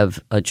you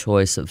have a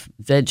choice of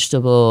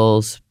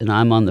vegetables, and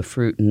I'm on the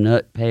fruit and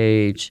nut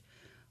page,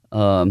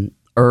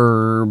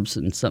 herbs,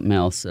 and something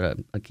else that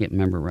I can't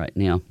remember right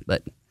now.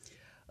 But,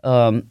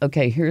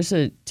 okay, here's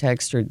a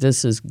texter.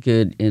 This is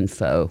good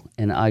info,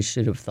 and I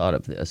should have thought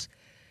of this.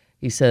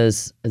 He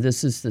says,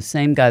 this is the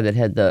same guy that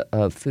had the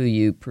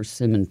fuyu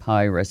persimmon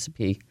pie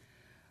recipe.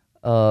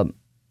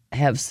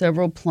 Have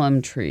several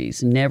plum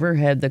trees. Never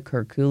had the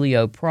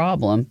curculio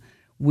problem.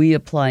 We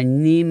apply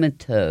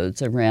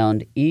nematodes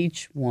around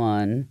each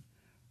one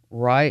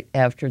right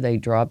after they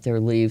drop their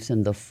leaves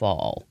in the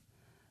fall.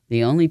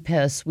 The only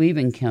pests we've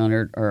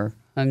encountered are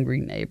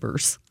hungry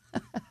neighbors.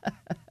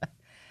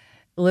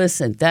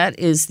 Listen, that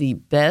is the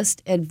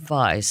best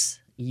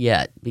advice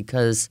yet,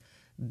 because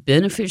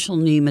beneficial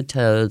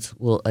nematodes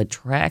will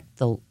attack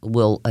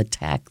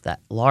that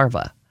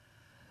larva.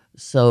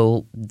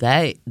 So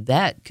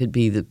that could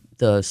be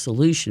the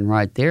solution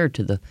right there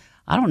to the.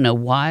 I don't know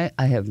why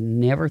I have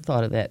never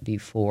thought of that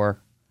before.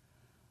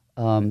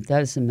 That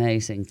is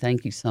amazing.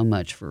 Thank you so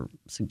much for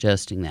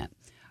suggesting that.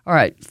 All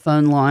right,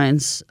 phone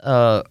lines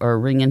are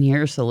ringing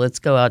here, so let's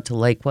go out to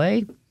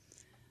Lakeway.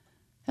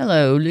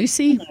 Hello,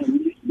 Lucy.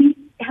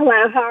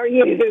 Hello, how are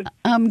you?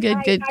 I'm good.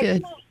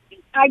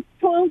 I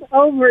pulled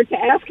over to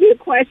ask you a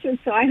question,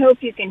 so I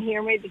hope you can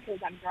hear me because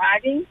I'm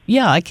driving.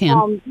 Yeah, I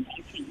can.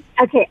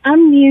 Okay,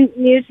 I'm new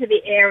to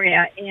the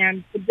area,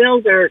 and the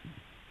builder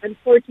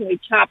unfortunately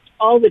chopped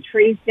all the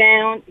trees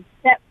down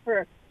except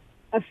for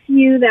a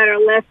few that are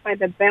left by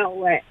the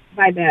beltway,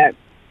 by the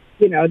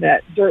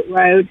dirt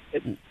road.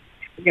 I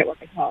forget what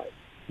they call it.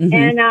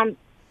 Mm-hmm. And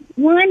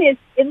one is,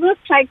 it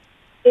looks like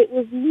it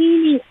was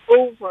leaning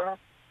over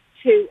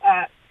to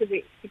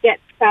get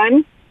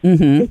sun,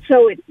 mm-hmm. and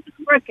so it's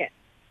crooked.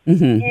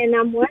 Mm-hmm. And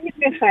I'm wondering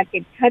if I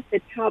could cut the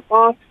top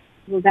off.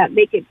 Will that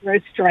make it grow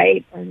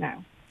straight or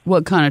no?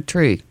 What kind of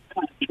tree?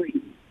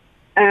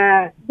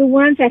 The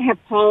ones that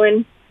have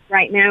pollen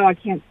right now. I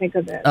can't think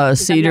of it.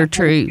 Cedar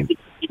tree.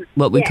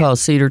 What we call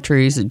cedar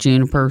trees, the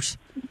junipers.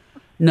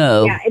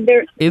 No. Yeah,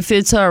 if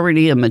it's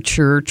already a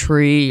mature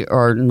tree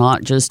or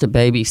not just a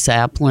baby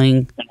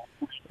sapling,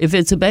 if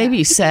it's a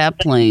baby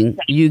sapling,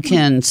 you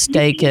can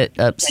stake it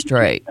up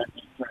straight.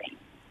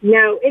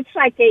 No, it's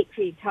like 8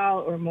 feet tall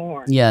or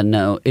more. Yeah,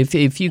 no.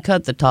 If you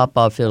cut the top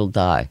off, it'll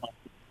die.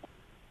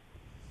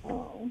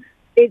 Oh.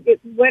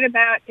 What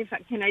about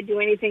can I do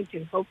anything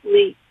to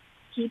hopefully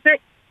keep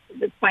it?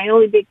 It's my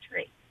only big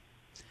tree.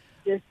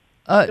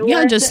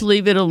 Just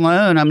leave it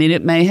alone. I mean,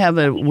 it may have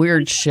a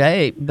weird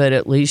shape, but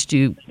at least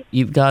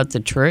you've got the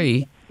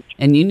tree,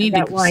 And you need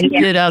That to one,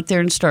 get out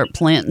there and start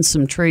planting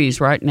some trees.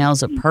 Right now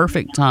is a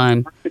perfect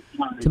time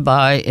to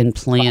buy and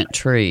plant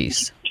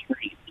trees.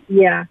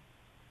 Yeah.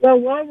 Well,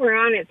 while we're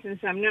on it, since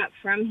I'm not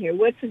from here,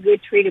 what's a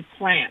good tree to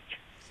plant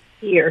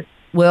here?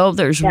 Well,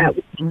 there's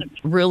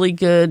really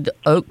good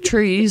oak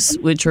trees,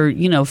 which are,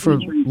 for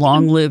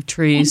long-lived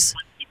trees.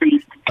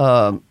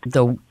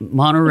 The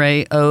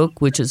Monterey oak,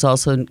 which is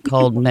also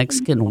called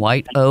Mexican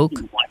white oak.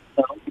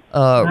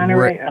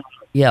 Monterey oak.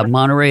 Yeah,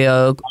 Monterey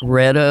oak,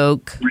 red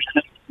oak.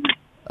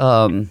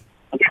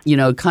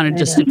 It kind of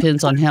just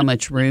depends on how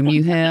much room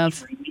you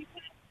have.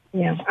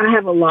 Yeah, I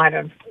have a lot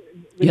of.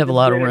 You have a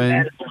lot of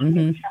room.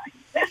 Mm-hmm.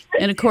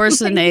 And, of course,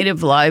 the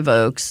native live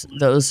oaks,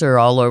 those are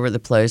all over the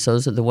place.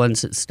 Those are the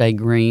ones that stay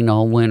green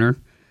all winter.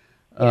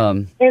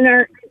 And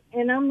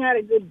I'm not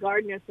a good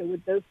gardener, so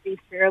would those be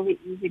fairly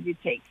easy to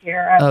take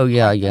care of? Oh,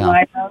 yeah.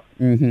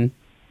 Mm-hmm.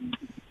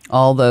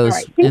 All those. All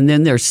right. And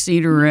then there's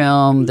cedar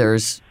elm,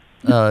 there's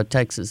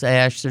Texas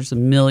ash. There's a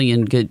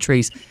million good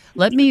trees.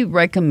 Let me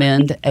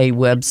recommend a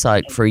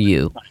website for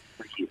you.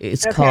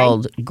 It's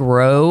called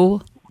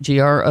Grow,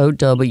 Grow,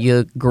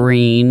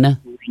 green.org.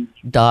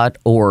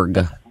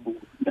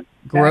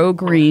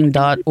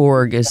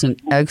 Growgreen.org is an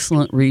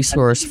excellent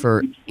resource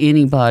for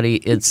anybody.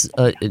 It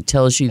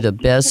tells you the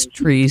best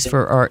trees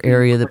for our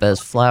area, the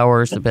best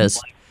flowers, the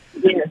best,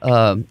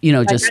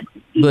 just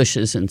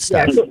bushes and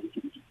stuff. Yeah.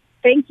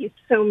 Thank you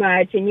so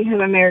much, and you have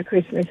a Merry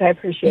Christmas. I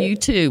appreciate it. You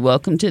too.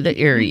 Welcome to the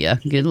area.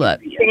 Good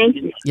luck. Thank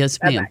you. Yes,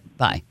 ma'am.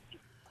 Bye.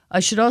 I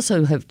should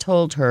also have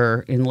told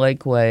her in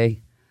Lakeway,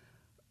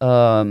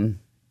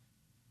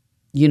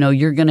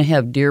 you're going to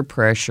have deer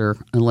pressure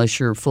unless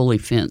you're fully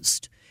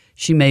fenced.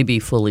 She may be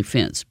fully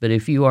fenced, but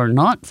if you are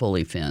not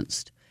fully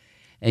fenced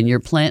and you're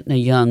planting a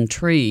young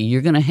tree,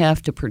 you're going to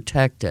have to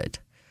protect it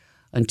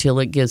until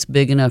it gets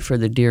big enough for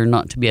the deer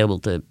not to be able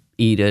to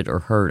eat it or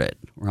hurt it,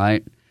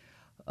 right?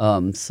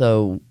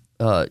 So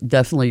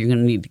definitely you're going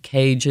to need to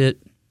cage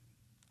it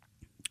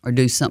or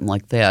do something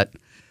like that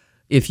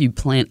if you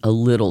plant a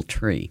little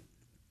tree.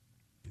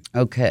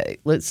 Okay,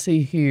 let's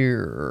see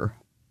here.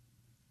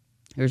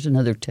 Here's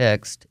another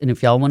text. And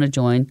if y'all want to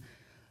join,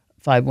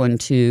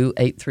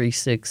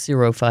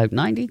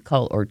 512-836-0590,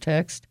 call or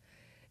text.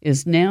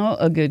 Is now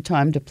a good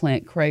time to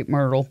plant crepe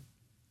myrtle?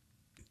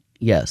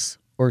 Yes.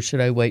 Or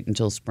should I wait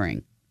until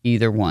spring?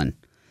 Either one.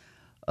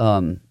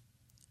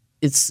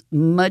 It's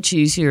much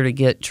easier to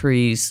get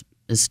trees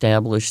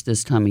established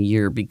this time of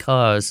year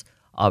because,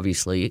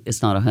 obviously,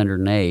 it's not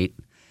 108.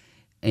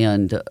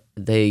 And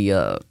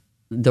the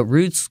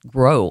roots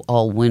grow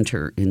all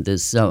winter in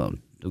this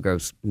zone. They grow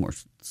more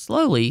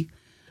slowly,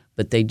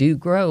 but they do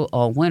grow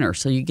all winter.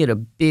 So you get a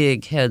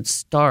big head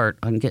start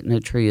on getting a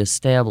tree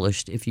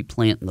established if you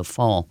plant in the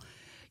fall.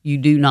 You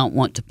do not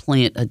want to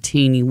plant a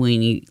teeny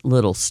weeny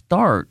little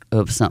start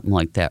of something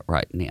like that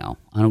right now.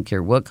 I don't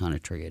care what kind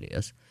of tree it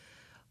is.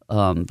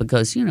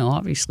 Because,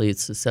 obviously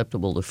it's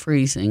susceptible to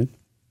freezing.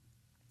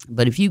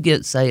 But if you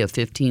get, say, a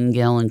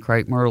 15-gallon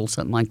crepe myrtle,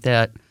 something like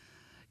that,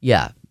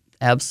 yeah,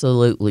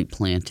 absolutely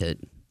plant it.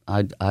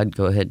 I'd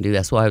go ahead and do that.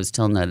 That's why I was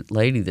telling that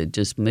lady that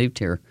just moved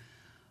here,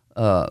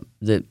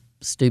 that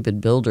stupid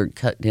builder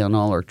cut down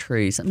all our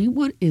trees. I mean,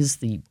 what is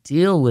the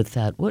deal with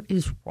that? What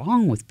is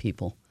wrong with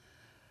people?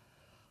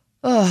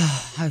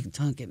 Oh,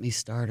 don't get me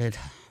started.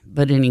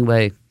 But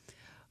anyway,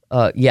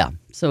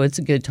 so it's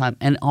a good time.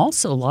 And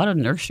also, a lot of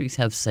nurseries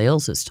have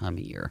sales this time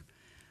of year.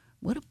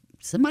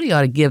 Somebody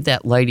ought to give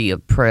that lady a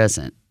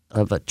present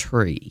of a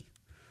tree.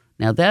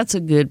 Now, that's a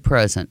good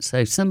present. So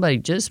if somebody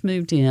just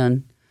moved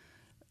in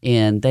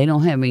and they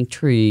don't have any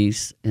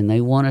trees and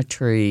they want a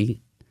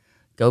tree,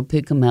 go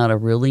pick them out a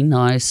really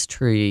nice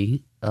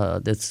tree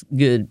that's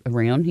good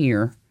around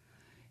here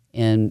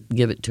and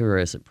give it to her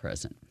as a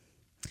present.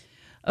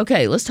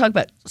 Okay, let's talk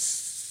about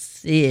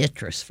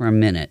citrus for a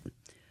minute.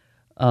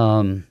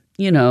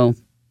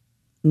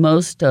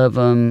 Most of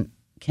them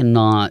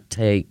cannot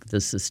take the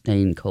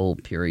sustained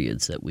cold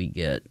periods that we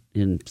get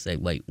in, say,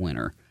 late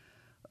winter.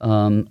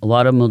 A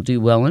lot of them will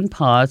do well in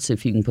pots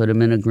if you can put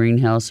them in a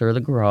greenhouse or the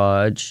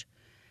garage.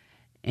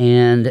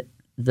 And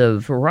the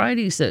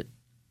varieties that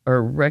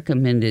are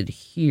recommended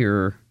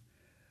here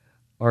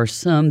are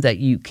some that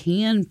you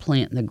can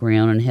plant in the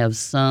ground and have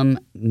some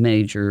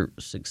major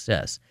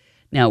success.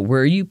 Now,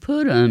 where you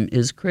put them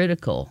is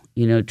critical.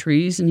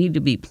 Trees need to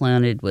be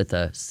planted with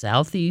a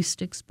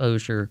southeast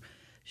exposure,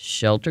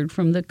 sheltered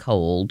from the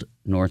cold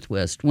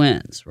northwest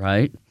winds,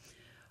 right?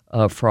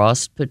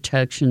 Frost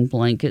protection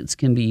blankets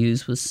can be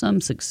used with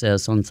some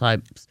success on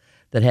sites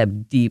that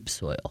have deep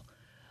soil.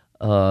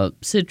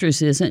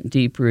 Citrus isn't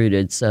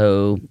deep-rooted,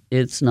 so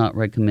it's not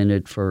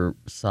recommended for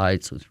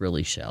sites with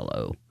really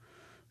shallow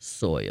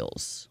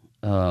soils.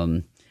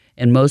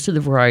 And most of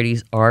the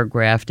varieties are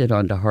grafted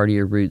onto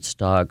hardier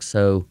rootstock.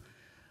 So,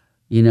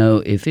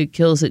 if it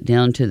kills it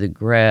down to the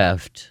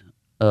graft,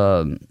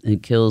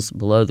 it kills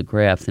below the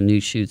graft, the new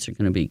shoots are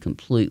going to be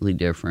completely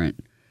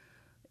different,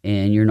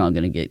 and you're not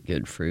going to get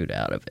good fruit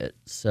out of it.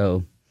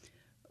 So,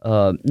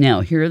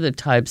 now here are the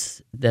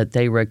types that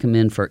they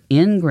recommend for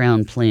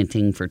in-ground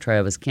planting for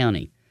Travis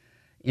County.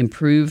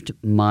 improved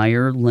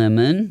Meyer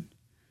lemon,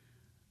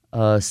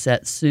 a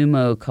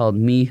Satsuma called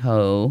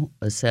Miho,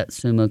 a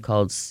Satsuma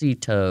called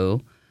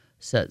Sito,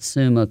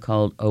 Satsuma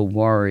called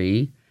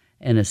Owari,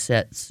 and a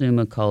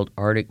Satsuma called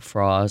Arctic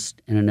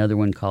Frost, and another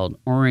one called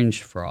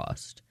Orange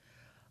Frost.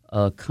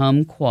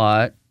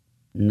 Kumquat,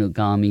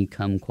 Nogami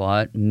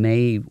Kumquat,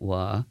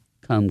 Meiwa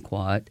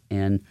Kumquat,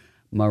 and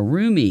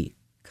Marumi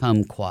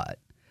Kumquat.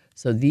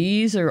 So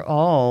these are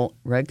all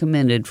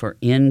recommended for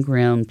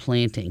in-ground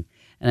planting.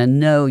 And I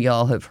know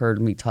y'all have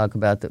heard me talk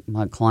about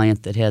my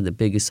client that had the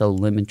biggest old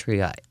lemon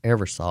tree I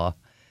ever saw.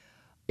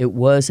 It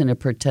was in a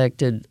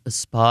protected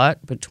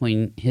spot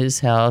between his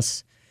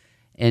house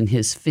and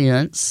his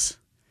fence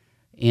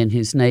in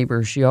his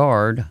neighbor's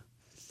yard.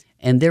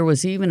 And there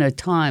was even a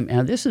time,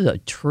 now this is a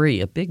tree,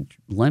 a big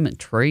lemon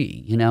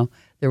tree, you know.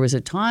 There was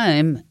a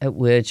time at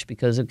which,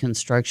 because of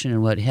construction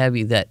and what have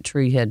you, that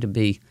tree had to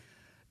be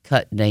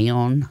cut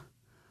down.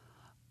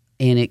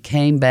 And it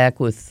came back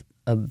with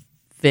a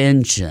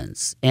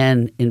vengeance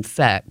and, in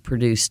fact,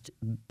 produced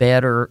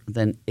better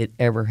than it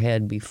ever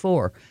had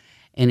before.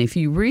 And if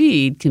you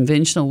read,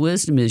 conventional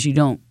wisdom is you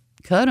don't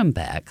cut them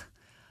back.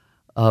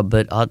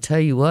 But I'll tell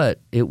you what,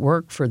 it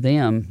worked for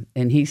them.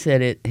 And he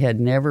said it had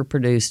never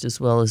produced as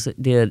well as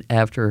it did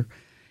after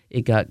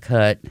it got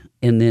cut,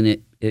 and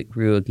then it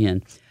grew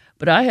again.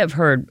 But I have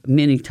heard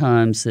many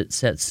times that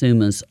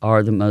Satsumas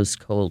are the most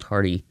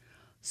cold-hardy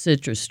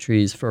citrus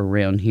trees for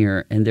around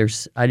here. And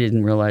I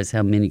didn't realize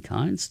how many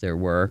kinds there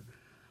were.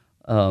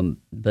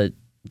 But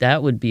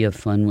that would be a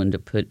fun one to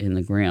put in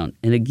the ground.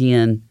 And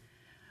again,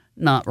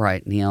 not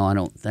right now, I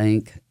don't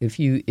think. If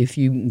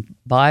you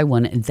buy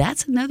one, and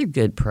that's another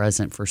good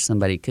present for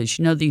somebody, because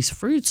you know these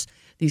fruits,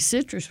 these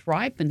citrus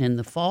ripen in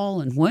the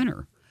fall and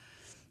winter,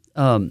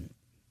 and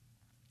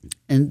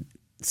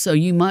so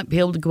you might be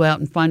able to go out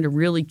and find a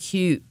really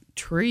cute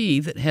tree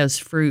that has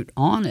fruit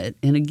on it.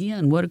 And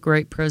again, what a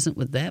great present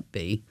would that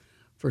be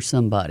for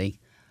somebody?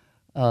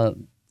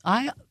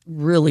 I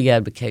really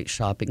advocate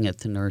shopping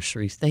at the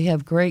nurseries. They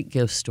have great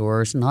gift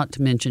stores, not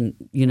to mention,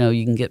 you know,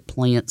 you can get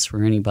plants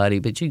for anybody,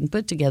 but you can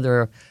put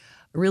together a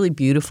really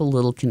beautiful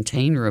little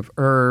container of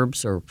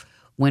herbs or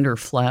winter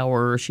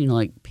flowers, you know,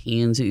 like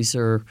pansies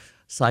or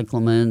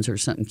cyclamens or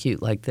something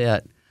cute like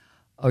that.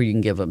 Or you can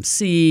give them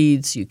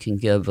seeds, you can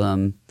give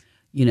them,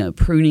 you know,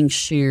 pruning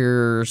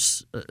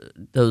shears,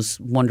 those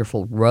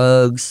wonderful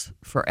rugs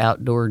for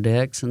outdoor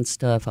decks and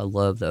stuff. I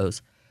love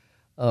those.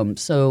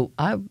 So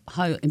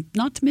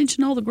not to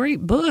mention all the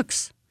great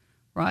books,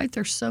 right?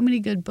 There's so many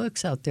good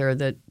books out there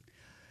that,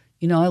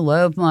 you know, I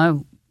love my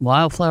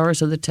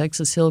Wildflowers of the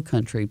Texas Hill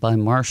Country by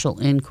Marshall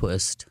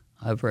Enquist.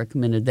 I've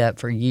recommended that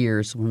for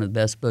years, one of the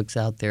best books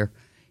out there,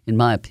 in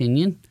my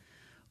opinion.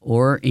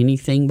 Or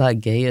anything by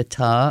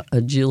Gayata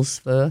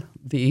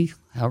Agilsva,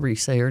 however you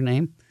say her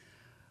name.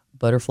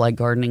 Butterfly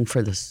Gardening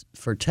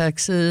for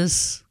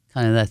Texas,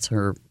 kind of that's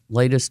her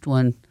latest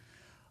one,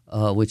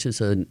 which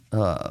is a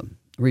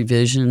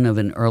revision of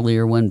an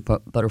earlier one,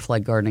 Butterfly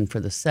Gardening for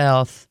the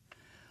South.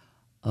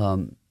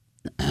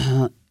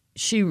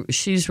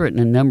 She's written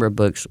a number of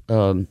books.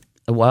 A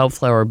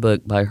wildflower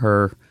book by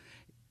her,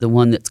 the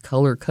one that's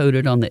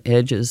color-coded on the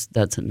edges,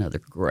 that's another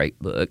great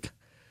book.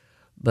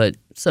 But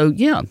so,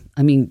 yeah,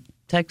 I mean,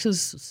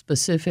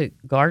 Texas-specific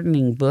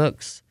gardening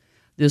books.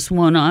 This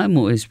one I'm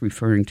always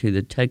referring to,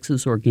 the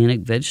Texas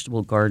Organic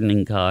Vegetable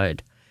Gardening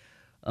Guide.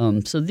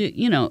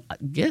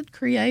 Get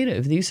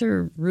creative. These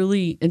are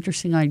really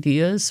interesting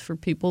ideas for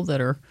people that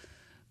are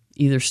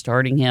either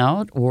starting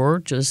out or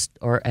just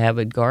are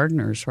avid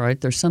gardeners, right?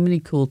 There's so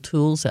many cool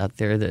tools out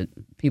there that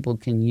people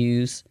can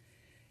use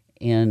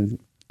and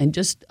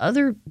just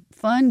other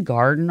fun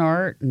garden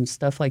art and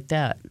stuff like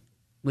that,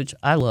 which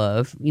I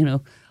love. You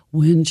know,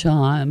 wind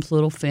chimes,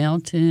 little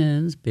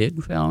fountains,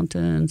 big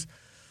fountains,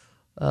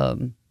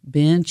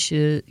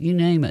 benches, you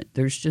name it.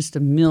 There's just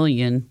a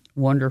million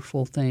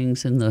wonderful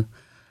things in the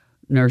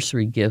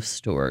nursery gift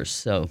stores.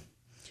 So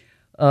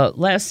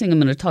last thing I'm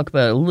going to talk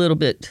about a little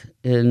bit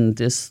in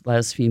this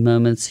last few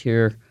moments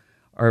here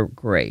are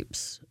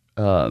grapes.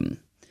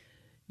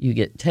 You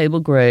get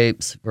table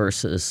grapes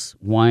versus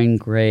wine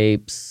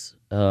grapes.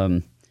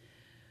 You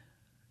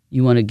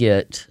want to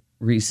get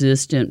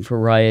resistant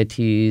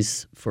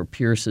varieties for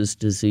Pierce's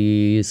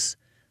disease.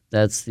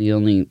 That's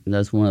one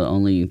of the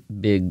only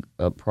big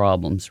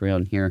problems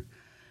around here.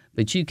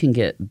 But you can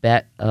get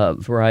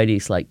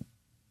varieties like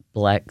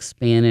Black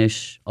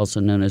Spanish, also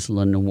known as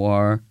Le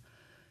Noir,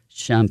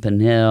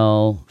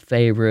 Champanelle,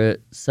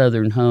 Favorite,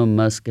 Southern Home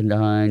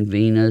Muscadine,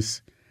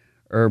 Venus,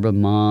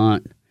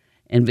 Herbamont,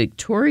 and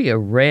Victoria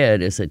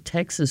Red is a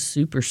Texas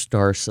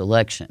Superstar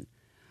selection.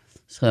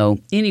 So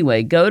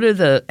anyway, go to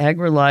the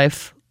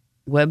AgriLife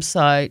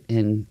website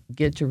and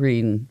get to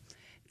reading.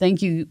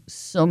 Thank you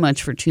so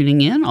much for tuning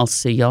in. I'll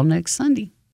see y'all next Sunday.